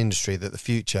think as an industry that the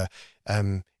future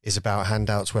is about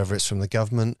handouts, whether it's from the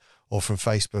government or from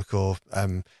Facebook or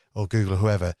Google or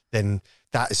whoever, then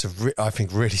that is, I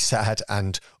think, really sad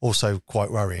and also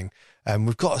quite worrying.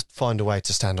 We've got to find a way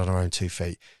to stand on our own 2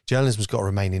 feet. Journalism's got to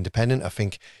remain independent. I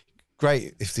think,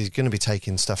 great, if they're going to be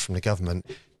taking stuff from the government,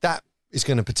 that is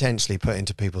going to potentially put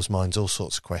into people's minds all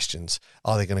sorts of questions.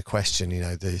 Are they going to question,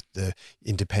 the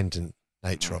independent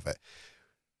nature of it?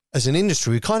 As an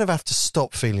industry, we kind of have to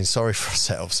stop feeling sorry for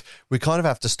ourselves. We kind of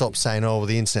have to stop saying, oh, well,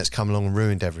 the internet's come along and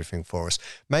ruined everything for us.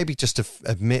 Maybe just to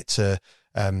admit to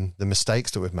the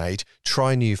mistakes that we've made,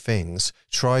 try new things,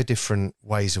 try different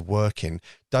ways of working.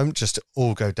 Don't just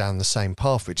all go down the same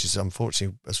path, which is,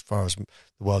 unfortunately, as far as the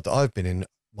world that I've been in,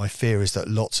 my fear is that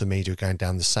lots of media are going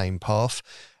down the same path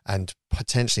and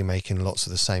potentially making lots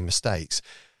of the same mistakes.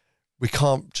 We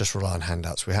can't just rely on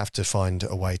handouts. We have to find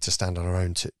a way to stand on our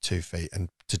own 2 feet. And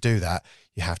to do that,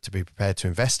 you have to be prepared to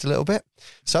invest a little bit.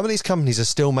 Some of these companies are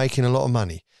still making a lot of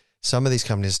money. It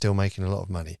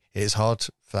is hard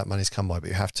for that money to come by, but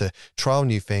you have to trial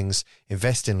new things,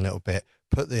 invest in a little bit,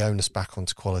 put the onus back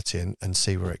onto quality and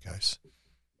see where it goes.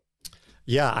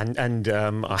 Yeah, and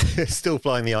I'm still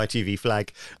flying the ITV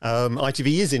flag.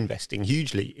 ITV is investing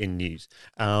hugely in news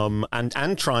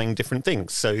and trying different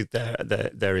things. So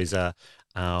there is a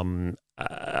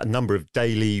number of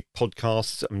daily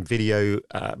podcasts and video,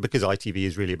 because ITV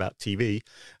is really about TV,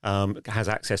 has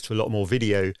access to a lot more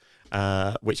video,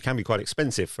 which can be quite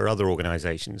expensive for other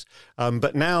organisations.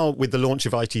 But now with the launch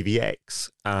of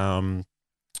ITVX,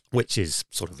 which is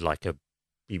sort of like a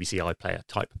BBC iPlayer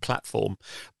type platform,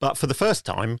 but for the first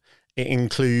time it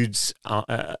includes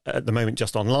at the moment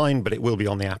just online, but it will be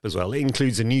on the app as well. It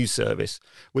includes a news service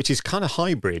which is kind of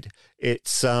hybrid.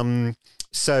 It's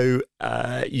so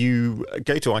you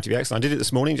go to ITVX, and I did it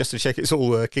this morning just to check it's all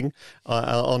working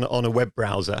on a web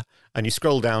browser, and you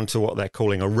scroll down to what they're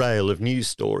calling a rail of news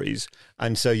stories,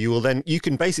 and so you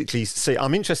can basically say,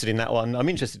 I'm interested in that one, I'm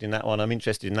interested in that one, I'm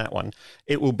interested in that one.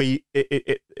 It will be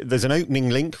there's an opening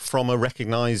link from a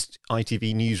recognised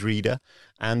ITV news reader,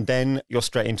 and then you're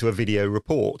straight into a video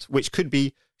report, which could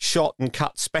be shot and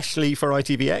cut specially for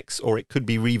ITVX, or it could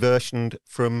be reversioned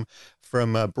from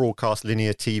a broadcast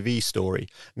linear TV story.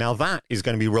 Now that is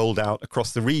going to be rolled out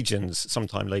across the regions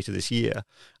sometime later this year.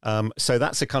 So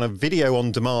that's a kind of video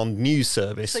on demand news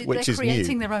service, which is new. They're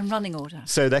creating their own running order.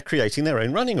 So they're creating their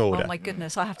own running order. Oh my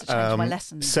goodness, I have to change my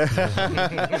lessons. So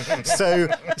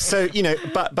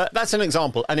but that's an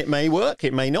example, and it may work,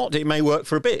 it may not, it may work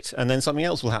for a bit, and then something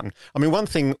else will happen. I mean, one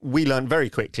thing we learned very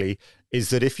quickly is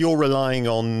that if you're relying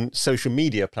on social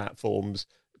media platforms,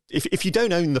 if you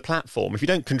don't own the platform, if you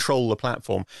don't control the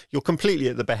platform, you're completely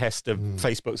at the behest of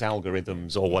Facebook's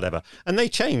algorithms or whatever. And they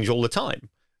change all the time.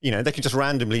 They can just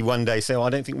randomly one day say, oh, I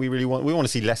don't think we want to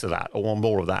see less of that or want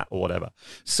more of that or whatever.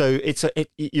 So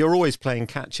you're always playing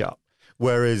catch up.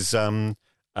 Whereas, I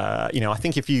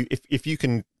think if you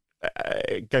can,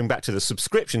 going back to the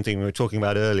subscription thing we were talking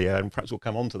about earlier, and perhaps we'll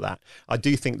come on to that, I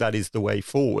do think that is the way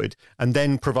forward, and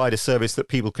then provide a service that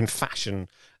people can fashion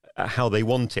how they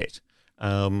want it.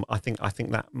 I think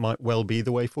that might well be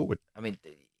the way forward. I mean,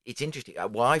 it's interesting.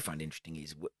 What I find interesting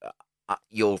is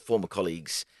your former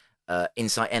colleagues.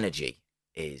 Insight Energy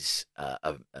is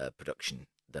a production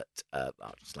that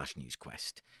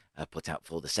 /NewsQuest put out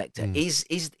for the sector. Is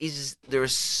there a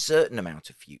certain amount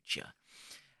of future?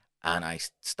 And I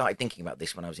started thinking about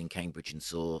this when I was in Cambridge and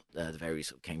saw the various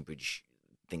sort of Cambridge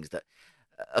things that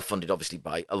are funded, obviously,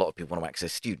 by a lot of people want to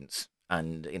access students.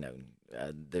 And,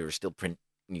 there are still print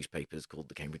newspapers called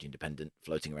the Cambridge Independent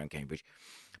floating around Cambridge.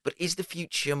 But is the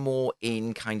future more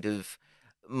in kind of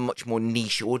much more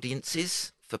niche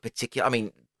audiences for particular? I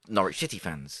mean, Norwich City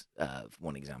fans, for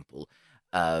one example,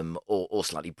 or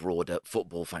slightly broader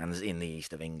football fans in the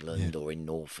east of England or in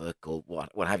Norfolk or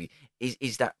what have you.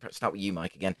 Is that, perhaps start with you,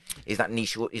 Mike, again? Is that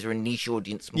niche? Is there a niche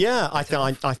audience? Yeah, I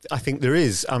think there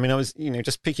is. I mean, I was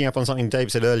just picking up on something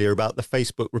Dave said earlier about the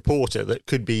Facebook reporter that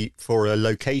could be for a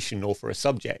location or for a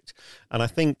subject, and I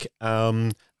think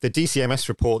the DCMS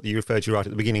report that you referred to right at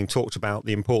the beginning talked about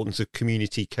the importance of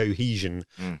community cohesion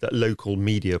that local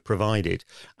media provided,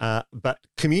 but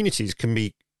communities can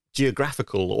be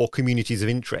geographical or communities of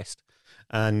interest.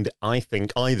 And I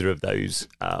think either of those,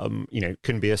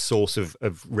 can be a source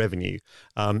of revenue.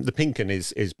 The Pink 'Un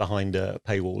is behind a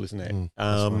paywall, isn't it?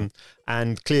 Right.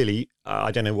 And clearly,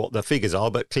 I don't know what the figures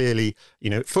are, but clearly,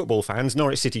 football fans,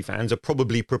 Norwich City fans, are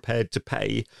probably prepared to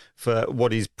pay for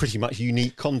what is pretty much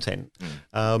unique content.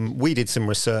 We did some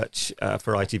research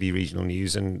for ITV Regional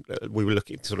News, and we were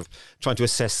looking sort of trying to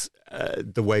assess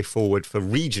the way forward for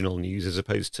regional news as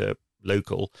opposed to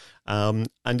local,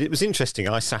 and it was interesting.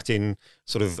 I sat in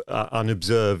sort of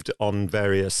unobserved on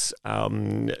various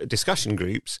discussion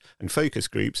groups and focus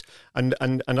groups, and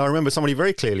I remember somebody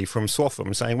very clearly from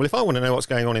Swaffham saying, well, if I want to know what's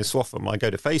going on in Swaffham, I go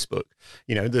to Facebook.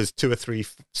 There's 2 or 3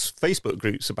 Facebook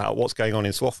groups about what's going on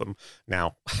in Swaffham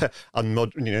now.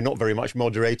 Not very much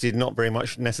moderated, not very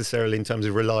much necessarily in terms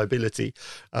of reliability,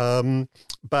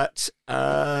 but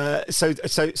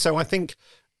so I think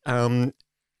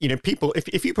people,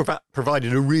 if you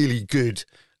provided a really good,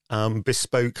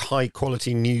 bespoke,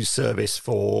 high-quality news service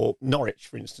for Norwich,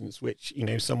 for instance, which,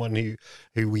 someone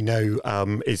who we know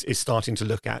is starting to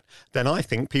look at, then I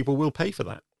think people will pay for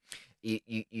that.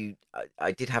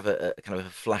 I did have a kind of a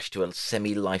flash to a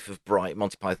semi-Life of Brian,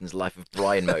 Monty Python's Life of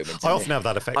Brian moment. I often have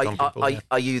that effect on people.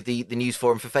 Are you the news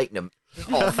forum for fakeness?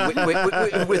 Off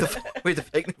with the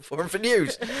fake forum for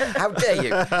news? How dare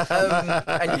you?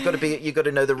 And you've got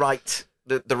to know the right.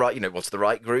 The right, what's the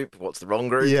right group, what's the wrong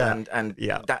group, and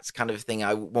that's kind of thing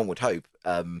one would hope.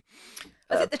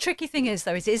 The tricky thing is,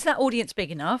 though, is that audience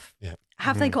big enough? Yeah.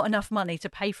 Have they got enough money to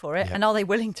pay for it, and are they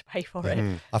willing to pay for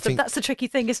it? I think that's the tricky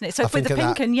thing, isn't it? So with the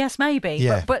Pink 'Un, yes, maybe,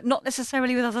 but not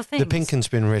necessarily with other things. The Pink 'Un's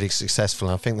been really successful,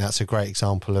 and I think that's a great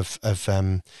example of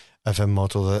a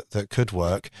model that could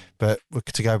work. But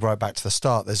to go right back to the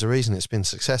start, there's a reason it's been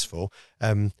successful: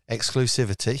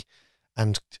 exclusivity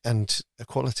and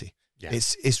equality. Yeah.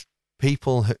 It's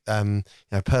people,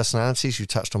 personalities. You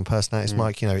touched on personalities,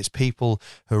 Mike. It's people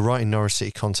who are writing Norwich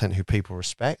City content who people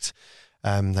respect.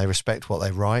 They respect what they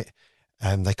write,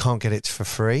 and they can't get it for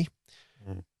free.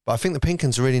 But I think the Pink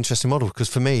 'Un's a really interesting model, because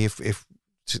for me, if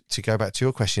to go back to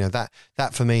your question,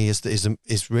 that for me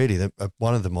is really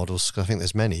one of the models, because I think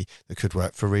there's many that could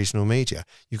work for regional media.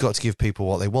 You've got to give people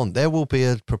what they want. There will be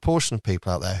a proportion of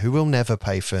people out there who will never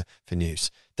pay for news.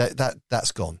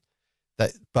 That's gone.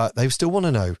 But they still want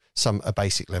to know a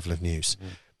basic level of news.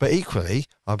 But equally,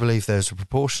 I believe there's a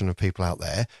proportion of people out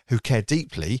there who care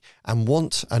deeply and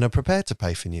want and are prepared to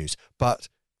pay for news. But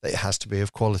it has to be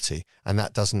of quality. And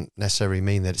that doesn't necessarily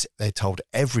mean that they're told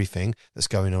everything that's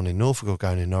going on in Norfolk or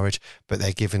going in Norwich, but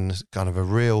they're given kind of a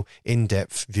real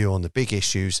in-depth view on the big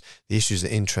issues, the issues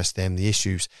that interest them, the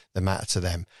issues that matter to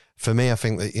them. For me, I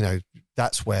think that,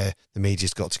 that's where the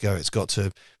media's got to go. It's got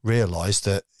to realise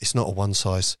that it's not a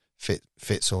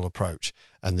one-size-fits all approach,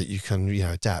 and that you can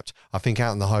adapt. I think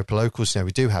out in the hyperlocals,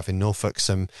 we do have in Norfolk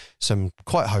some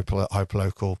quite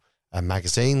hyperlocal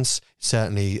magazines.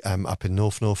 Certainly up in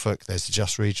North Norfolk, there's the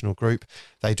Just Regional Group.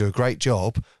 They do a great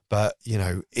job, but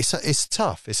it's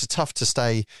tough. It's tough to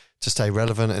stay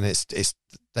relevant, and it's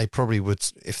they probably would,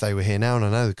 if they were here now, and I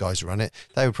know the guys who run it,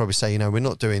 they would probably say, we're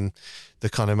not doing the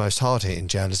kind of most hard-hitting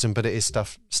journalism, but it is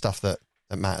stuff that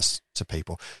matters to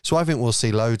people. So I think we'll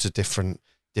see loads of different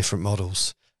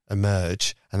models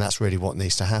emerge, and that's really what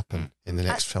needs to happen in the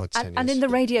next 5 to 10 years. And in the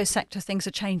radio sector, things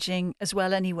are changing as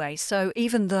well anyway. So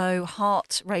even though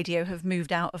Heart Radio have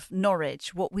moved out of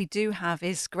Norwich, what we do have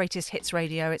is Greatest Hits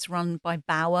Radio. It's run by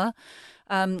Bauer.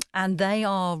 and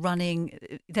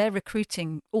they're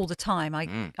recruiting all the time.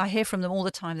 I hear from them all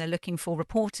the time. They're looking for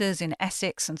reporters in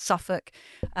Essex and Suffolk,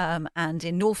 and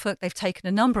in Norfolk. They've taken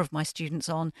a number of my students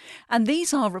on, and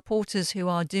these are reporters who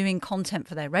are doing content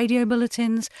for their radio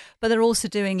bulletins, but they're also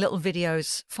doing little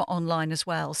videos for online as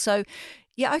well. So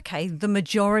yeah, okay, the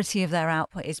majority of their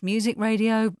output is music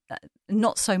radio,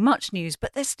 not so much news,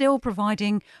 but they're still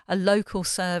providing a local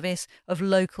service of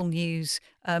local news,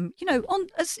 on,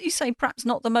 as you say, perhaps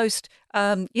not the most,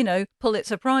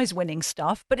 Pulitzer Prize winning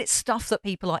stuff, but it's stuff that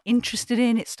people are interested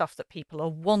in. It's stuff that people are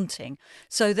wanting.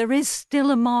 So there is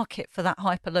still a market for that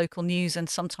hyper-local news, and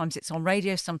sometimes it's on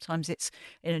radio, sometimes it's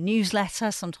in a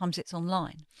newsletter, sometimes it's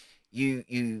online.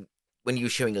 When you were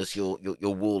showing us your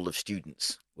wall of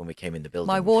students when we came in the building,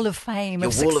 my wall of fame, my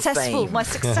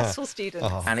successful students,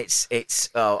 and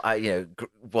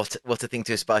what a thing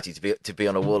to aspire to be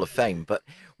on a wall of fame. But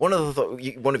one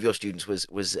of your students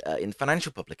was in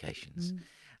financial publications,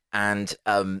 and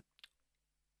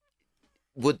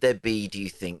would there be, do you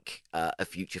think, a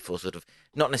future for sort of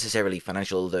not necessarily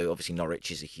financial, although obviously Norwich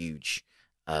is a huge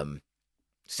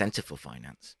centre for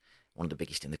finance, one of the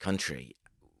biggest in the country?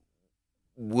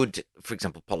 Would, for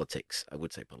example, politics, I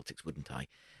would say politics, wouldn't I?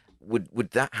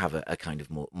 Would that have a kind of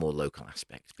more local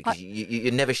aspect? Because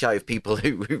you're never shy of people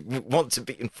who want to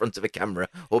be in front of a camera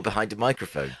or behind a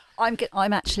microphone. I'm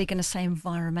actually going to say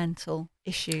environmental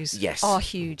issues are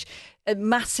huge. A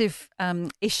massive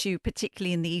issue,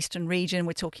 particularly in the eastern region.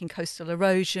 We're talking coastal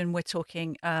erosion. We're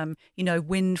talking,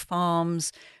 wind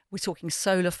farms. We're talking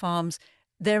solar farms.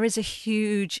 There is a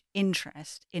huge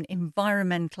interest in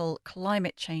environmental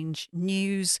climate change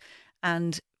news.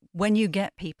 And when you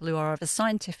get people who are of a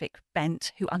scientific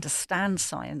bent, who understand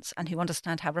science and who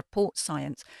understand how to report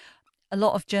science, a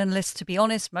lot of journalists, to be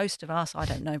honest, most of us, I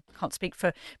don't know, can't speak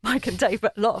for Mike and Dave,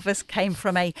 but a lot of us came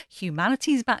from a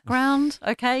humanities background.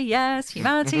 Okay, yes,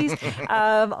 humanities.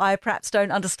 I perhaps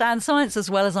don't understand science as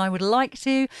well as I would like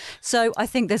to. So I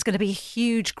think there's going to be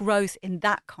huge growth in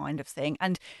that kind of thing.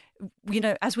 And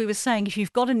as we were saying, if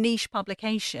you've got a niche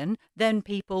publication, then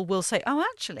people will say, oh,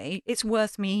 actually, it's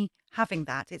worth me having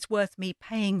that. It's worth me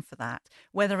paying for that.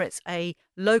 Whether it's a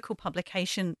local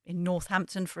publication in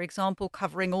Northampton, for example,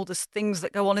 covering all the things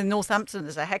that go on in Northampton,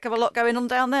 there's a heck of a lot going on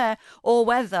down there, or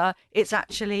whether it's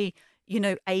actually,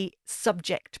 a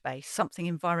subject base, something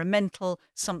environmental,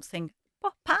 something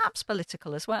perhaps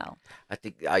political as well. I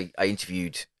think I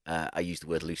interviewed, I use the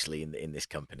word loosely in this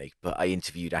company, but I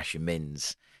interviewed Asher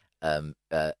Minns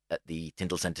at the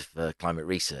Tyndall Centre for Climate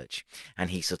Research,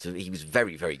 and he was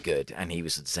very, very good, and he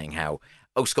was sort of saying how,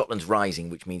 Scotland's rising,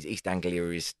 which means East Anglia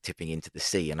is tipping into the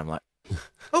sea, and I'm like,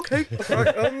 okay,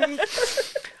 right,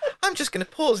 I'm just going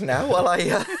to pause now while I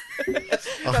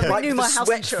wipe the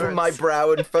sweat from my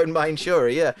brow and phone my insurer.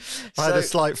 Yeah, I had a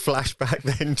slight flashback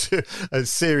then to a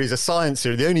science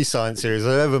series, the only science series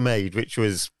I've ever made, which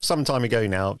was some time ago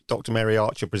now. Dr. Mary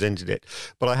Archer presented it,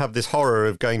 but I have this horror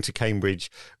of going to Cambridge,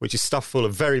 which is stuffed full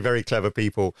of very, very clever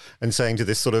people, and saying to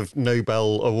this sort of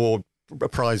Nobel Award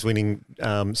prize-winning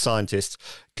scientist,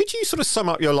 could you sort of sum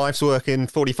up your life's work in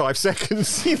 45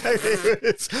 seconds?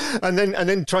 and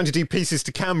then trying to do pieces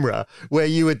to camera where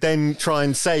you would then try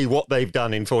and say what they've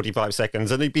done in 45 seconds,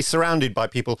 and they'd be surrounded by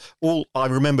people. All I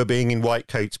remember being in white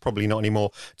coats, probably not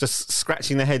anymore, just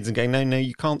scratching their heads and going, no,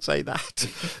 you can't say that.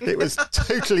 It was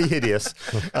totally hideous.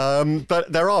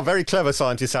 But there are very clever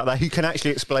scientists out there who can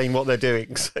actually explain what they're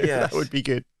doing, so that would be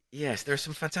good. Yes, there are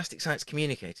some fantastic science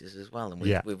communicators as well, and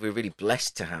we're really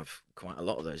blessed to have quite a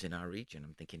lot of those in our region.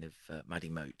 I'm thinking of Maddie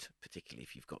Moat, particularly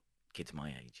if you've got kids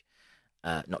my age.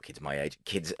 Not kids my age,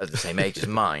 kids of the same age as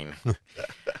mine.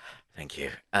 Thank you.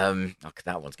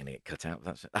 That one's going to get cut out.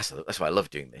 That's why I love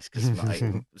doing this, because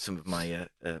some of my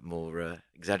more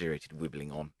exaggerated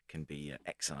wibbling on can be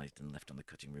excised and left on the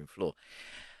cutting room floor.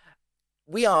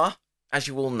 We are, as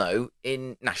you all know,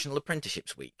 in National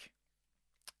Apprenticeships Week.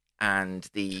 And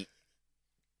I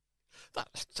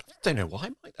don't know why,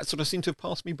 Mike. That sort of seemed to have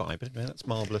passed me by, but that's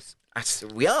marvellous.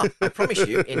 We are, I promise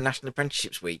you, in National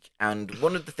Apprenticeships Week. And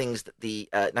one of the things that the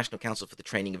National Council for the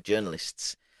Training of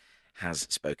Journalists has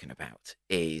spoken about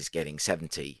is getting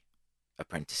 70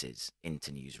 apprentices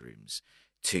into newsrooms,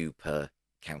 2 per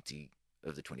county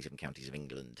of the 27 counties of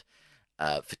England,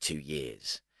 for 2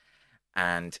 years.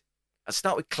 And I'll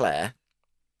start with Claire.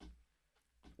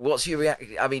 What's your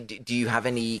reaction? I mean, do you have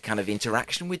any kind of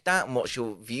interaction with that? And what's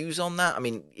your views on that? I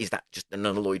mean, is that just an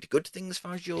unalloyed good thing as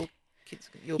far as your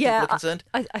people are concerned?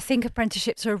 I think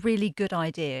apprenticeships are a really good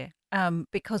idea,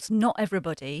 because not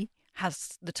everybody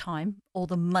has the time or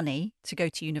the money to go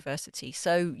to university.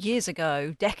 So years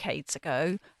ago, decades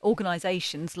ago,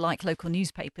 organisations like local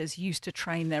newspapers used to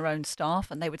train their own staff,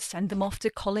 and they would send them off to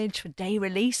college for day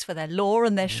release for their law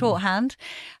and their shorthand,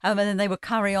 and then they would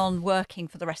carry on working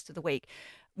for the rest of the week.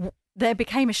 There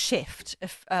became a shift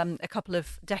a couple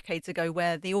of decades ago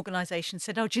where the organisation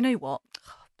said, oh, do you know what?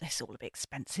 This is all a bit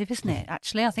expensive, isn't it?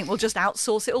 Actually, I think we'll just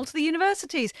outsource it all to the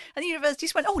universities. And the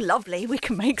universities went, oh, lovely, we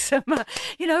can make some,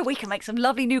 we can make some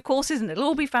lovely new courses and it'll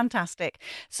all be fantastic.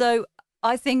 So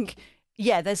I think,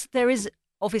 there is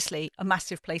obviously a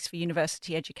massive place for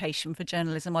university education for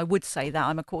journalism. I would say that.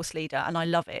 I'm a course leader and I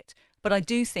love it. But I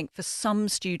do think for some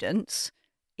students,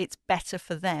 it's better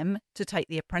for them to take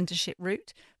the apprenticeship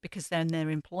route because then they're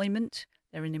in employment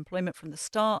from the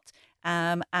start,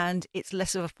 and it's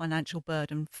less of a financial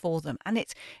burden for them. And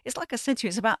it's like I said to you,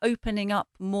 it's about opening up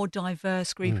a more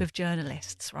diverse group of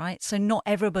journalists, right? So not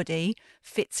everybody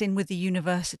fits in with the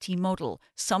university model.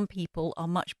 Some people are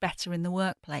much better in the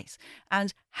workplace.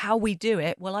 And how we do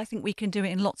it, well, I think we can do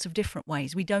it in lots of different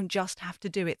ways. We don't just have to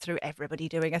do it through everybody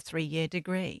doing a 3-year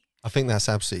degree. I think that's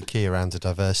absolutely key around the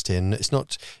diversity, and it's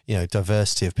not,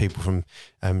 diversity of people from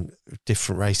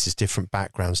different races, different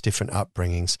backgrounds, different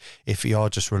upbringings. If you are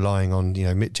just relying on,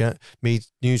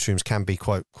 newsrooms can be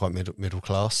quite middle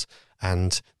class,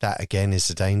 and that again is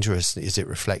the danger. Is it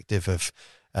reflective of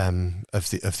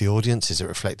the audience? Is it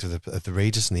reflective of the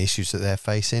readers and the issues that they're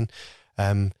facing?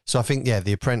 So I think,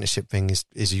 the apprenticeship thing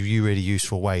is a really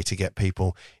useful way to get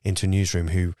people into a newsroom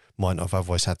who might not have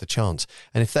otherwise had the chance.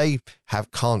 And if they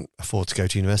can't afford to go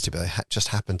to university, but they just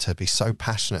happen to be so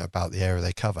passionate about the area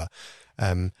they cover,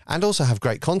 and also have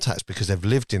great contacts because they've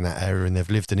lived in that area and they've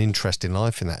lived an interesting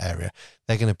life in that area,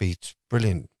 they're going to be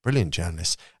brilliant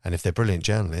journalists. And if they're brilliant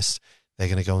journalists, they're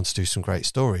going to go on to do some great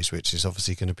stories, which is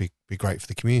obviously going to be great for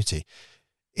the community.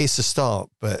 It's a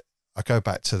start, but I go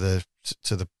back to the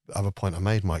other point I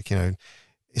made, Mike.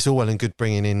 It's all well and good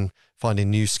finding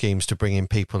new schemes to bring in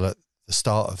people at the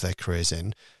start of their careers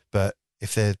in, but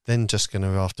if they're then just going to,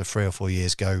 after 3 or 4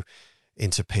 years, go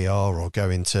into PR or go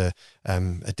into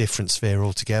a different sphere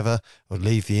altogether or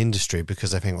leave the industry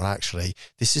because they think, well, actually,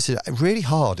 this is really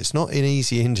hard. It's not an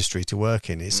easy industry to work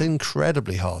in. It's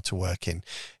incredibly hard to work in.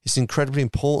 It's incredibly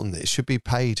important that it should be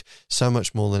paid so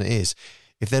much more than it is.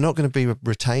 If they're not going to be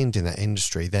retained in that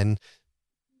industry, then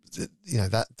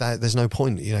that there's no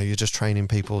point. You're just training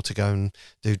people to go and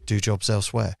do jobs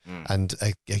elsewhere. And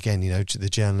again, the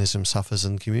journalism suffers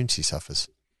and the community suffers.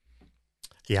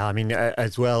 Yeah, I mean,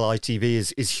 as well,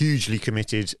 ITV is hugely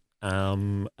committed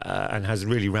and has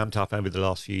really ramped up over the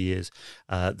last few years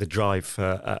the drive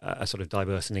for a sort of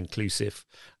diverse and inclusive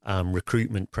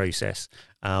recruitment process.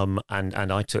 And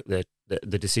I took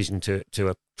the decision to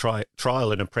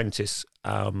trial an apprentice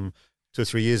 2 or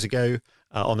 3 years ago.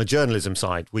 On the journalism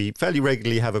side, we fairly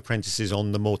regularly have apprentices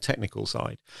on the more technical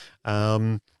side,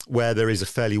 where there is a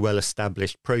fairly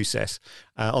well-established process.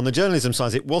 On the journalism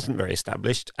side, it wasn't very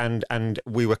established, and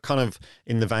we were kind of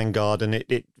in the vanguard, and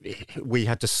we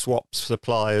had to swap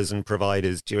suppliers and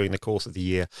providers during the course of the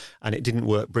year, and it didn't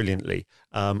work brilliantly.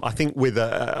 I think with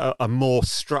a more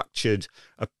structured,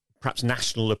 perhaps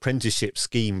national apprenticeship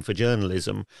scheme for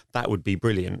journalism, that would be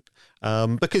brilliant.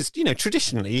 Because,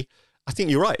 traditionally, I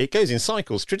think you're right. It goes in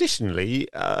cycles. Traditionally,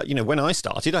 when I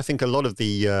started, I think a lot of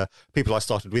the people I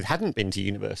started with hadn't been to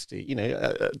university.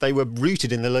 They were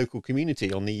rooted in the local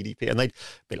community on the EDP, and they'd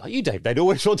be like you, Dave. They'd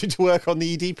always wanted to work on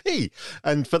the EDP,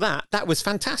 and for that was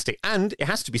fantastic. And it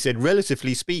has to be said,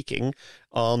 relatively speaking,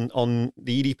 on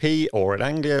the EDP or at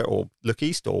Anglia or Look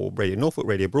East or Radio Norfolk,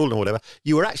 Radio Broadland or whatever,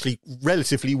 you were actually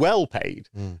relatively well paid.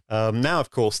 Now, of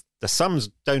course, the sums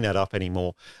don't add up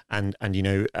anymore. And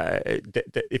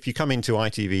if you come into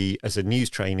ITV as a news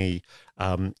trainee,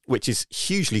 which is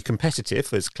hugely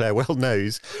competitive, as Claire well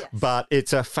knows, but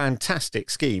it's a fantastic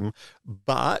scheme.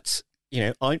 But,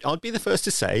 I'd be the first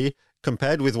to say,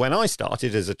 compared with when I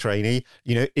started as a trainee,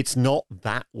 it's not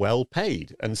that well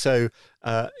paid. And so,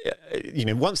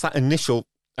 once that initial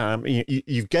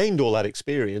you've gained all that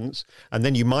experience, and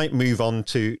then you might move on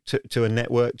to a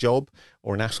network job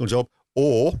or a national job,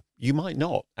 or you might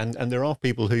not. And there are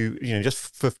people who,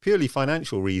 just for purely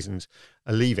financial reasons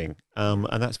are leaving.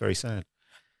 And that's very sad.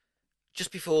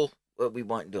 Just before we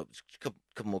wind up, a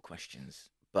couple more questions.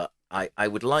 But I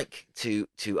would like to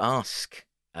ask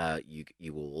you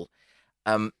all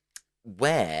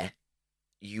where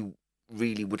you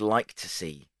really would like to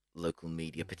see local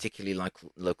media, particularly like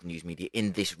local news media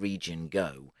in this region,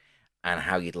 go, and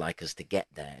how you'd like us to get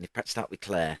there. And if perhaps start with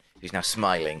Claire, who's now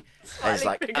smiling. It's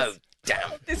like, oh,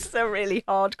 damn. This is a really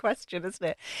hard question, isn't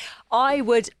it? I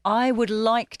would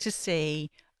like to see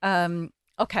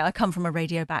a okay, I come from a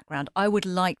radio background. I would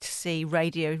like to see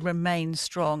radio remain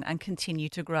strong and continue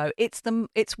to grow. It's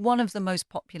one of the most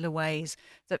popular ways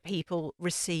that people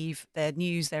receive their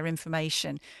news, their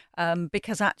information,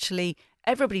 because actually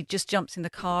everybody just jumps in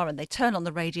the car and they turn on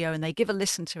the radio and they give a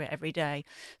listen to it every day.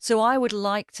 So I would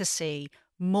like to see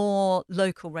more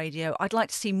local radio. I'd like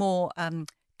to see more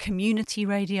community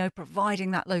radio providing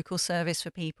that local service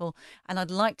for people. And I'd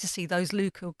like to see those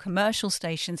local commercial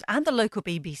stations and the local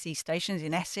BBC stations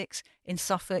in Essex, in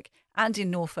Suffolk and in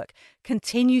Norfolk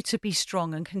continue to be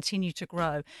strong and continue to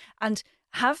grow, and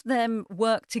have them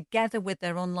work together with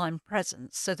their online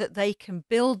presence so that they can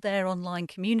build their online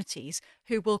communities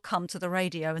who will come to the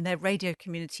radio, and their radio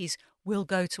communities will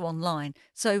go to online.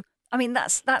 So I mean,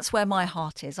 that's where my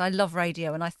heart is. I love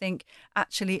radio, and I think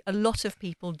actually a lot of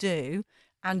people do.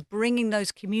 And bringing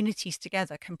those communities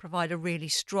together can provide a really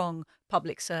strong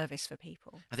public service for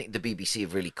people. I think the BBC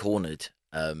have really cornered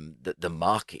the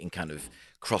market in kind of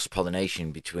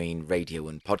cross-pollination between radio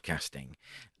and podcasting.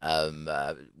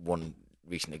 One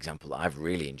recent example that I've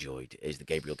really enjoyed is the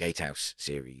Gabriel Gatehouse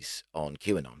series on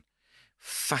QAnon.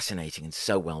 Fascinating and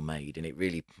so well made, and it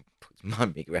really puts my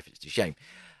bigger efforts to shame.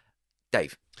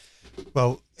 Dave?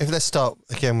 Well, let's start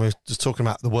again. We're just talking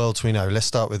about the worlds we know. Let's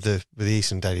start with the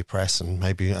Eastern Daily Press, and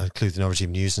maybe include the Norwich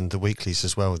Evening News and the weeklies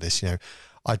as well with this.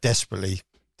 I desperately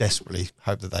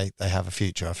hope that they have a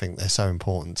future. I think they're so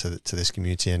important to this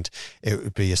community, and it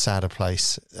would be a sadder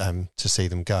place to see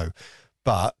them go.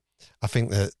 But I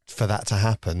think that for that to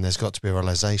happen, there's got to be a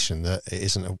realisation that it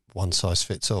isn't a one size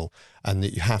fits all, and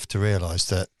that you have to realise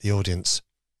that the audience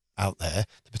out there,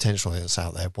 the potential audience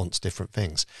out there, wants different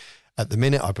things. At the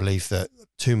minute, I believe that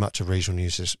too much of regional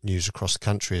news across the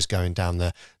country is going down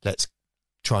the let's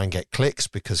try and get clicks,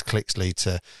 because clicks lead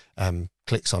to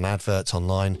clicks on adverts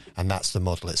online, and that's the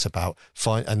model. It's about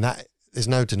and that there's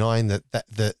no denying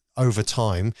that over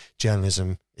time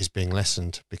journalism is being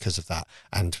lessened because of that,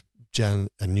 and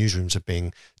newsrooms are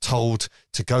being told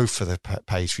to go for the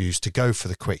page views, to go for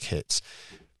the quick hits.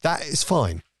 That is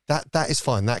fine. That is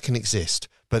fine. That can exist.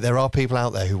 But there are people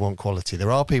out there who want quality. There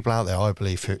are people out there, I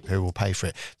believe, who will pay for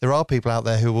it. There are people out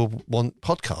there who will want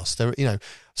podcasts.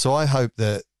 So I hope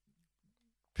that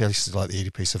places like the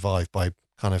EDP survive by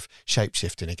kind of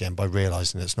shape-shifting again, by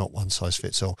realising that it's not one size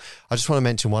fits all. I just want to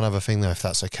mention one other thing, though, if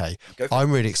that's okay.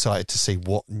 I'm really excited to see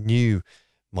what new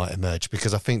might emerge,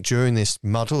 because I think during this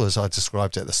muddle, as I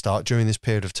described it at the start, during this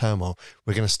period of turmoil,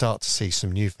 we're going to start to see some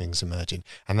new things emerging,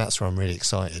 and that's where I'm really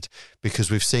excited,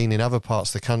 because we've seen in other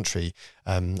parts of the country,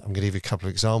 I'm going to give you a couple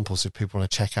of examples if people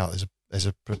want to check out. There's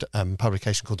a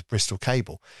publication called the Bristol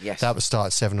Cable. Yes. That was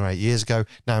started 7 or 8 years ago,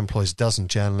 now employs a dozen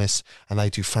journalists, and they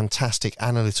do fantastic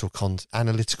analytical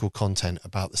content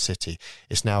about the city.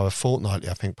 It's now a fortnightly,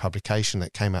 I think, publication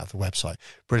that came out of the website.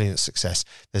 Brilliant success.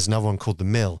 There's another one called The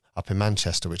Mill up in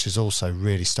Manchester, which is also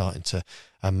really starting to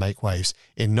make waves.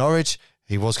 In Norwich,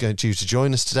 he was due to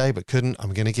join us today, but couldn't.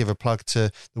 I'm going to give a plug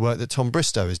to the work that Tom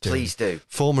Bristow is doing. Please do.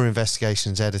 Former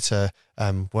investigations editor,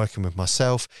 working with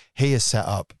myself. He has set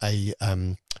up a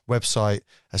website,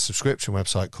 a subscription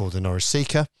website called the Norwich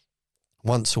Seeker.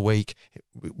 Once a week,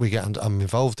 I'm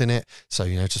involved in it. So,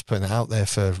 just putting that out there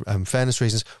for fairness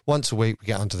reasons. Once a week, we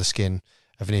get under the skin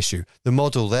of an issue. The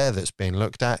model there that's being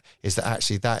looked at is that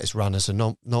actually that is run as a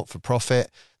not-for-profit,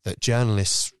 that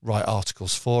journalists write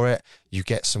articles for it. You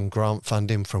get some grant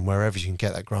funding from wherever you can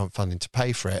get that grant funding to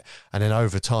pay for it. And then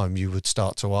over time, you would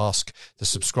start to ask the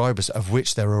subscribers, of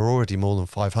which there are already more than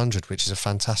 500, which is a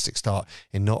fantastic start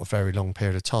in not a very long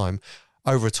period of time.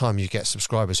 Over time, you get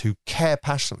subscribers who care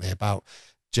passionately about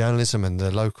journalism and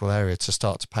the local area to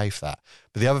start to pay for that.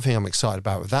 But the other thing I'm excited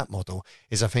about with that model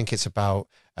is I think it's about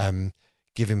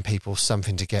giving people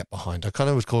something to get behind. I kind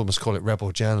of would almost call it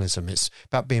rebel journalism. It's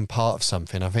about being part of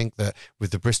something. I think that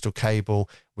with the Bristol Cable,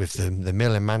 with the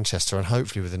Mill in Manchester, and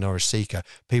hopefully with the Norwich Seeker,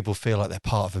 people feel like they're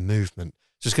part of a movement.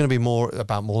 So it's going to be more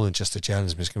than just a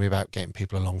journalism. It's going to be about getting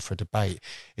people along for a debate.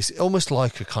 It's almost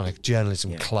like a kind of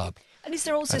journalism club. And is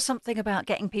there also something about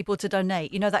getting people to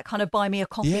donate? That kind of buy me a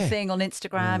coffee thing on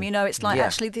Instagram. It's like,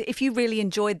 actually, if you really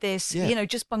enjoyed this,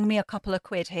 just bung me a couple of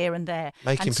quid here and there.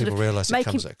 Making people realise it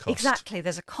comes at a cost. Exactly.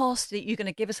 There's a cost that you're going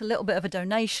to give us a little bit of a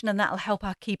donation, and that'll help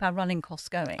keep our running costs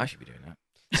going. I should be doing that.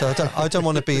 So I don't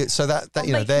want to be. So that there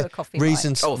are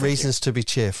reasons to be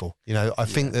cheerful. I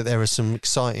think that there are some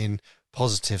exciting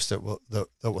positives that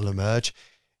will emerge.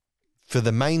 For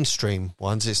the mainstream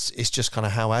ones, it's just kind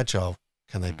of how agile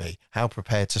can they be? How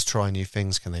prepared to try new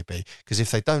things can they be? Because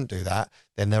if they don't do that,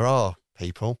 then there are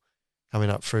people coming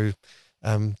up through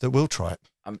that will try it.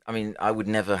 I would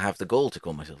never have the gall to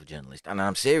call myself a journalist, and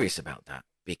I'm serious about that,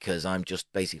 because I'm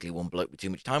just basically one bloke with too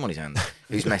much time on his hands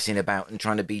who's messing about and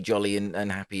trying to be jolly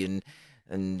and happy and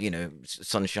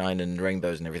sunshine and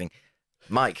rainbows and everything.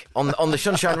 Mike, on the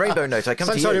sunshine rainbow note, I come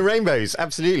to you. Sunshine and rainbows,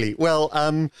 absolutely. Well,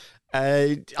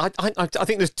 I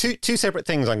think there's two separate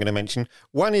things I'm going to mention.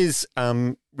 One is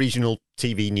regional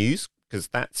TV news, because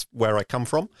that's where I come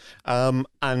from.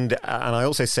 And I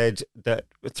also said that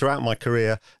throughout my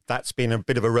career, that's been a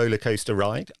bit of a roller coaster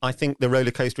ride. I think the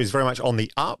roller coaster is very much on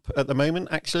the up at the moment,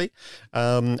 actually.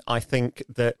 I think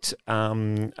that,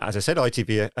 as I said,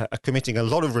 ITV are committing a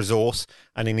lot of resource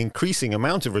and an increasing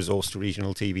amount of resource to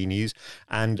regional TV news,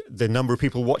 and the number of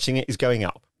people watching it is going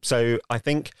up. So I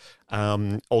think,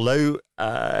 although,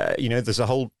 there's a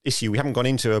whole issue we haven't gone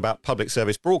into about public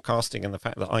service broadcasting and the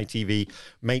fact that ITV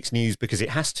makes news because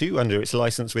it has to under its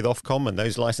license with Ofcom, and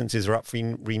those licenses are up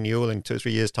for renewal in 2 or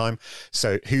 3 years' time.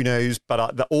 So who knows?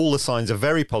 But all the signs are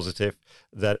very positive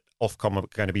that Ofcom are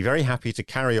going to be very happy to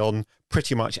carry on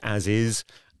pretty much as is.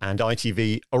 And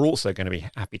ITV are also going to be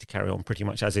happy to carry on pretty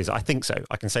much as is. I think so.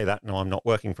 I can say that. No, I'm not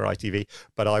working for ITV,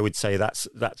 but I would say that's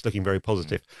looking very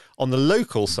positive. On the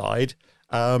local side,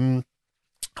 I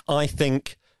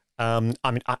think,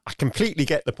 I completely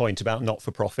get the point about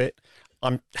not-for-profit.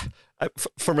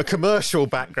 From a commercial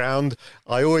background,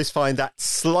 I always find that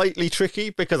slightly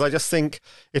tricky, because I just think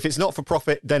if it's not for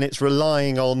profit, then it's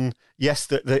relying on, yes,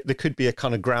 that there could be a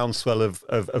kind of groundswell of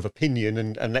opinion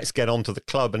and let's get onto the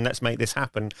club and let's make this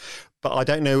happen. But I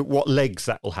don't know what legs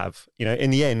that will have.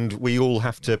 In the end, we all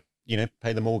have to,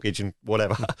 pay the mortgage and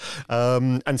whatever.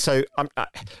 And so,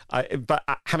 but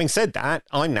having said that,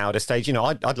 I'm now at a stage,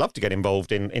 I'd love to get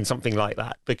involved in something like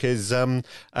that, because,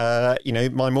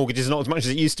 my mortgage is not as much as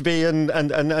it used to be, and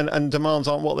demands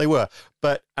aren't what they were.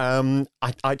 But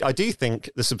I do think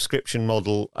the subscription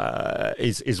model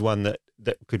is one that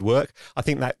could work. I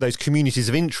think that those communities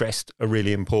of interest are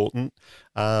really important.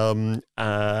 And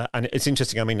it's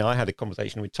interesting. I mean, I had a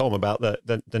conversation with Tom about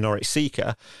the Norwich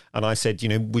Seeker, and I said,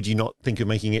 would you not think of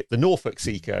making it the Norfolk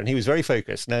Seeker? And he was very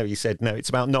focused. No, he said, no, it's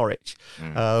about Norwich.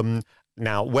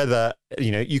 Now, whether,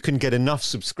 you can get enough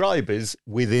subscribers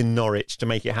within Norwich to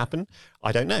make it happen,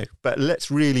 I don't know. But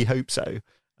let's really hope so.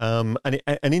 And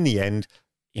in the end,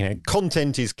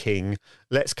 content is king.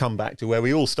 Let's come back to where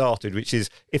we all started, which is,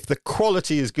 if the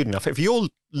quality is good enough, if you're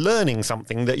learning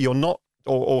something that you're not,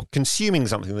 or consuming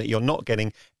something that you're not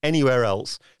getting anywhere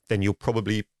else, then you'll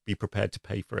probably be prepared to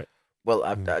pay for it. Well,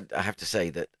 I have to say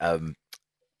that,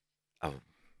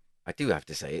 I do have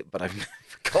to say it, but I've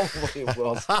forgotten what it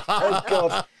was. Oh,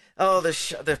 God. Oh,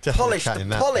 the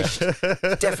polished.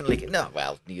 Definitely. No,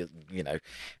 well,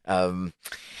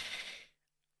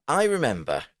 I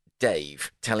remember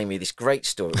Dave telling me this great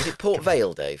story. Was it Port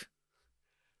Vale, Dave?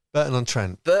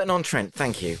 Burton-on-Trent. Burton-on-Trent,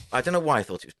 thank you. I don't know why I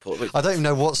thought it was Port Vale. I don't even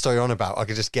know what story you're on about. I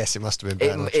could just guess it must have been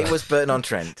Burton-on-Trent. It was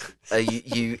Burton-on-Trent.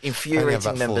 You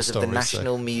infuriating members of the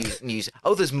National News.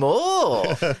 Oh, there's more!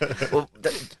 Well,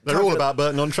 they're all about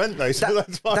Burton-on-Trent, though, so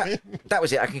that's fine. That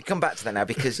was it. I can come back to that now,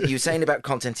 because you were saying about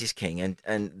content is king,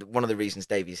 and one of the reasons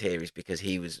Dave is here is because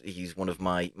he's one of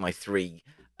my three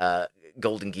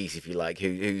golden geese, if you like,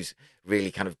 who's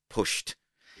really kind of pushed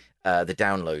the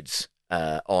downloads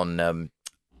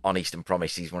on Eastern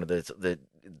Promise. He's one of the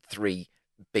three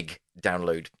big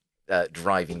download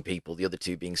driving people, the other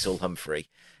two being Saul Humphrey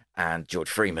and George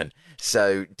Freeman.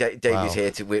 So Dave is here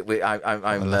to.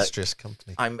 I'm illustrious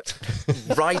company. I'm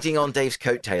riding on Dave's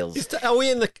coattails. Are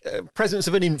we in the presence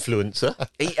of an influencer?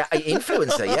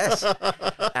 Influencer, yes,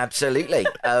 absolutely.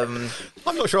 I'm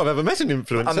not sure I've ever met an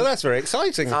influencer. That's very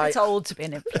exciting. It's old to be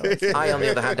an influencer. I, on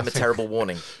the other hand, am a terrible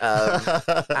warning.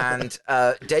 And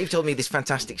Dave told me this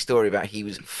fantastic story about he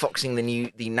was foxing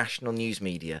the national news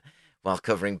media while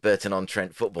covering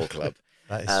Burton-on-Trent Football Club.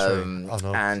 That is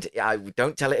true. And I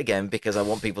don't tell it again, because I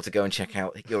want people to go and check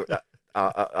out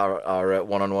our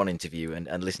one-on-one interview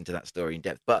and listen to that story in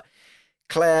depth. But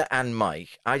Claire and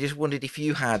Mike, I just wondered if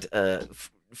you had,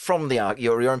 from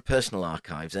your own personal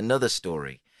archives, another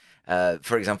story.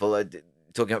 For example,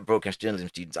 talking about broadcast journalism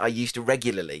students, I used to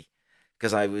regularly,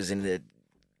 because I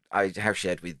have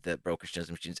shared with the broadcast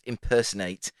journalism students,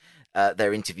 impersonate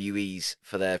their interviewees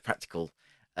for their practical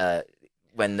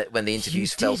when the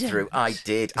interviews fell through. I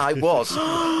did. I was.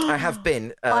 I have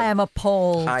been. I am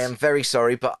appalled. I am very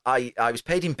sorry, but I was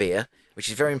paid in beer, which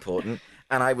is very important.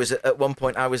 And I was, at one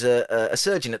point, I was a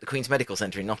surgeon at the Queen's Medical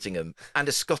Centre in Nottingham, and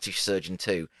a Scottish surgeon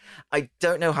too. I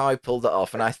don't know how I pulled that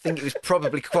off, and I think it was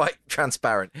probably quite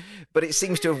transparent, but it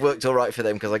seems to have worked all right for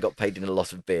them, because I got paid in a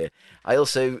lot of beer. I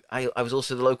was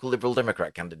also the local Liberal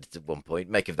Democrat candidate at one point.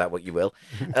 Make of that what you will.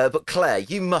 But Claire,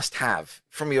 you must have,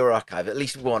 from your archive, at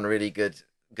least one really good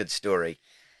story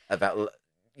about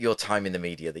your time in the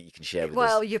media that you can share with us?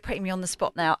 Well, you're putting me on the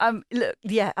spot now. Look,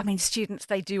 yeah, I mean, students,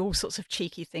 they do all sorts of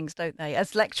cheeky things, don't they?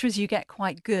 As lecturers, you get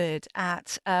quite good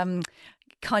at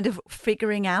kind of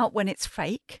figuring out when it's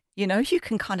fake. You know, you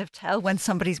can kind of tell when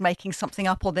somebody's making something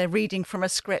up or they're reading from a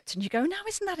script and you go, now,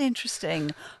 isn't that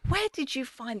interesting? Where did you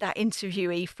find that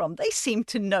interviewee from? They seem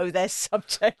to know their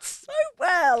subject so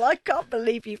well. I can't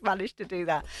believe you've managed to do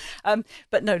that.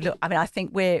 But no, look, I mean, I think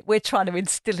we're trying to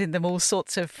instill in them all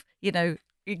sorts of, you know,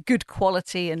 good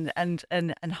quality and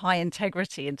high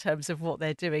integrity in terms of what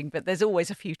they're doing, but there's always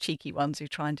a few cheeky ones who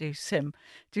try and do some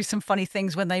funny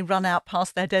things when they run out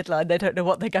past their deadline. They don't know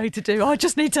what they're going to do. I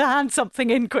just need to hand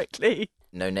something in quickly.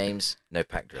 No names, no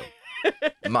pack drill.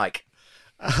 Mike.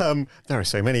 There are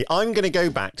so many. I'm going to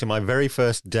go back to my very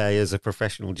first day as a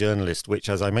professional journalist, which,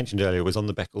 as I mentioned earlier, was on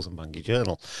the Beccles and Bungay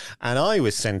Journal, and I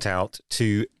was sent out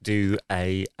to do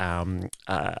a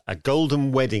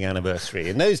golden wedding anniversary.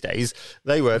 In those days,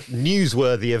 they were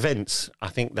newsworthy events. I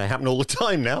think they happen all the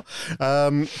time now,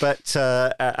 but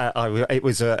it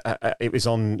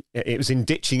was in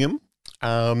Ditchingham.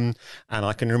 And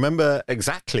I can remember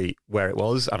exactly where it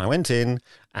was, and I went in,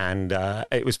 and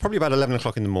it was probably about 11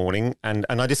 o'clock in the morning, and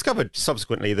I discovered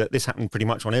subsequently that this happened pretty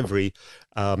much on every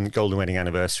Golden Wedding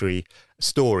Anniversary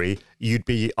story. You'd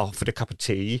be offered a cup of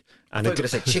tea, and I was going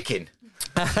to say chicken,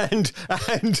 and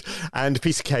a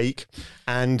piece of cake,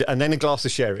 and then a glass of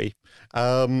sherry.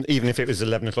 Even if it was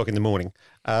 11 o'clock in the morning,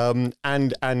 and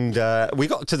we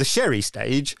got to the sherry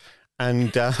stage.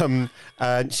 And the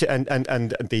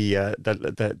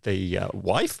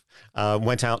wife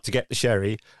went out to get the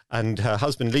sherry, and her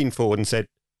husband leaned forward and said,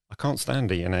 "I can't stand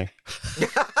her, you know."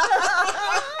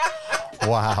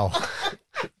 Wow.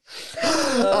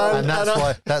 And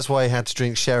that's why he had to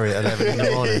drink sherry at 11 in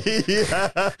the morning.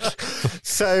 Yeah.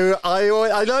 So I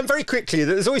learned very quickly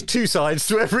that there's always two sides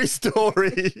to every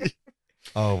story.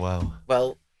 Oh, wow.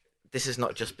 Well, this has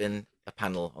not just been a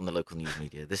panel on the local news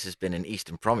media. This has been an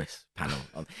Eastern Promise panel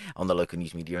on the local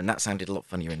news media, and that sounded a lot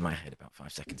funnier in my head about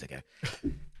 5 seconds ago.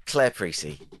 Clare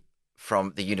Precey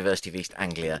from the University of East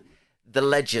Anglia, the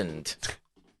legend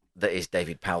that is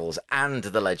David Powles, and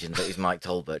the legend that is Mike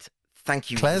Talbot.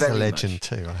 Thank you Claire's very a legend much.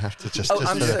 too, I have to just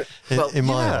in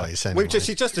my eyes anyway.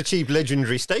 She's just achieved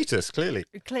legendary status, clearly.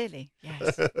 Clearly,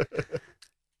 yes.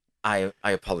 I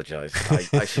apologise.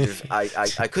 I should have.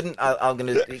 I couldn't. I'm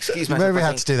going to excuse myself. Maybe we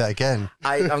had to do that again.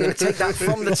 I'm going to take that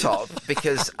from the top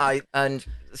because I'm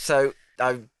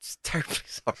terribly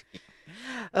sorry.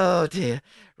 Oh dear.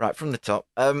 Right from the top.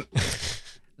 The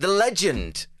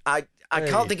legend. I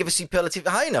can't think of a superlative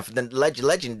high enough. The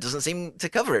legend doesn't seem to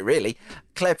cover it really.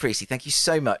 Clare Precey, thank you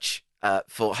so much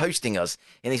for hosting us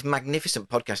in this magnificent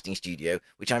podcasting studio,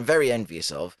 which I'm very envious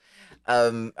of.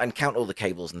 And count all the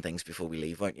cables and things before we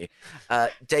leave, won't you?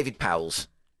 David Powles,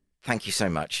 thank you so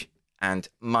much. And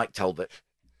Mike Talbot.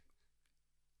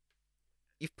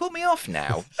 You've put me off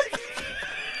now.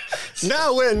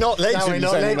 Now we're not legends. Now we're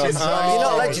not legends. You're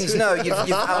not legends, no.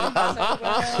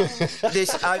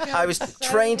 I was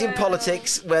trained in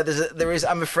politics where there is,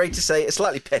 I'm afraid to say, a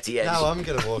slightly petty edge. Now I'm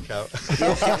going to walk out.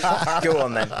 Go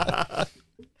on then.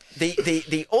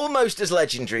 The almost as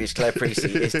legendary as Clare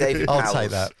Precey is David Powles. I'll take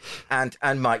that.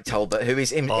 And Mike Talbot, who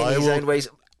is in his own ways.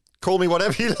 Call me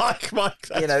whatever you like, Mike.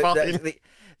 That's fine.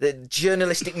 The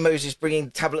journalistic Moses bringing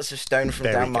tablets of stone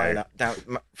from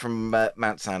from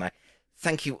Mount Sinai.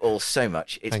 Thank you all so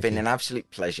much. It's been an absolute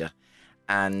pleasure,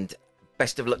 and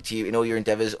best of luck to you in all your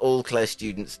endeavours, all Clare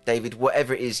students. David,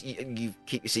 whatever it is, you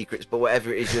keep your secrets, but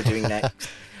whatever it is you're doing next.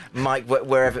 Mike,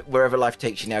 wherever life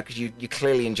takes you now, because you're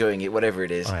clearly enjoying it, whatever it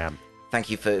is. I am.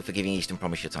 Thank you for giving Eastern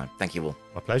Promise your time. Thank you all.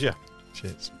 My pleasure.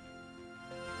 Cheers.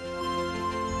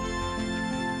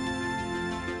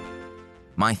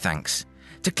 My thanks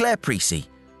to Clare Precey,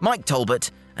 Mike Talbot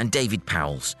and David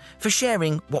Powles for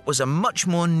sharing what was a much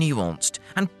more nuanced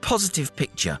and positive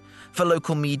picture for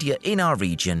local media in our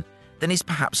region than is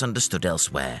perhaps understood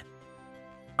elsewhere.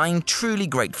 I'm truly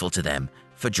grateful to them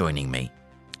for joining me,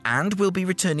 and will be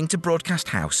returning to Broadcast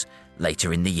House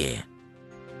later in the year.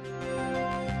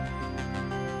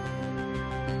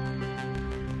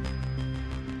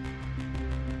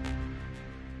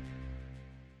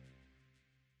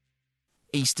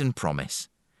 Eastern Promise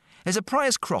is a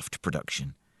Priors Croft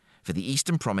production for the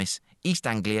Eastern Promise East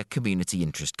Anglia Community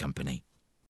Interest Company.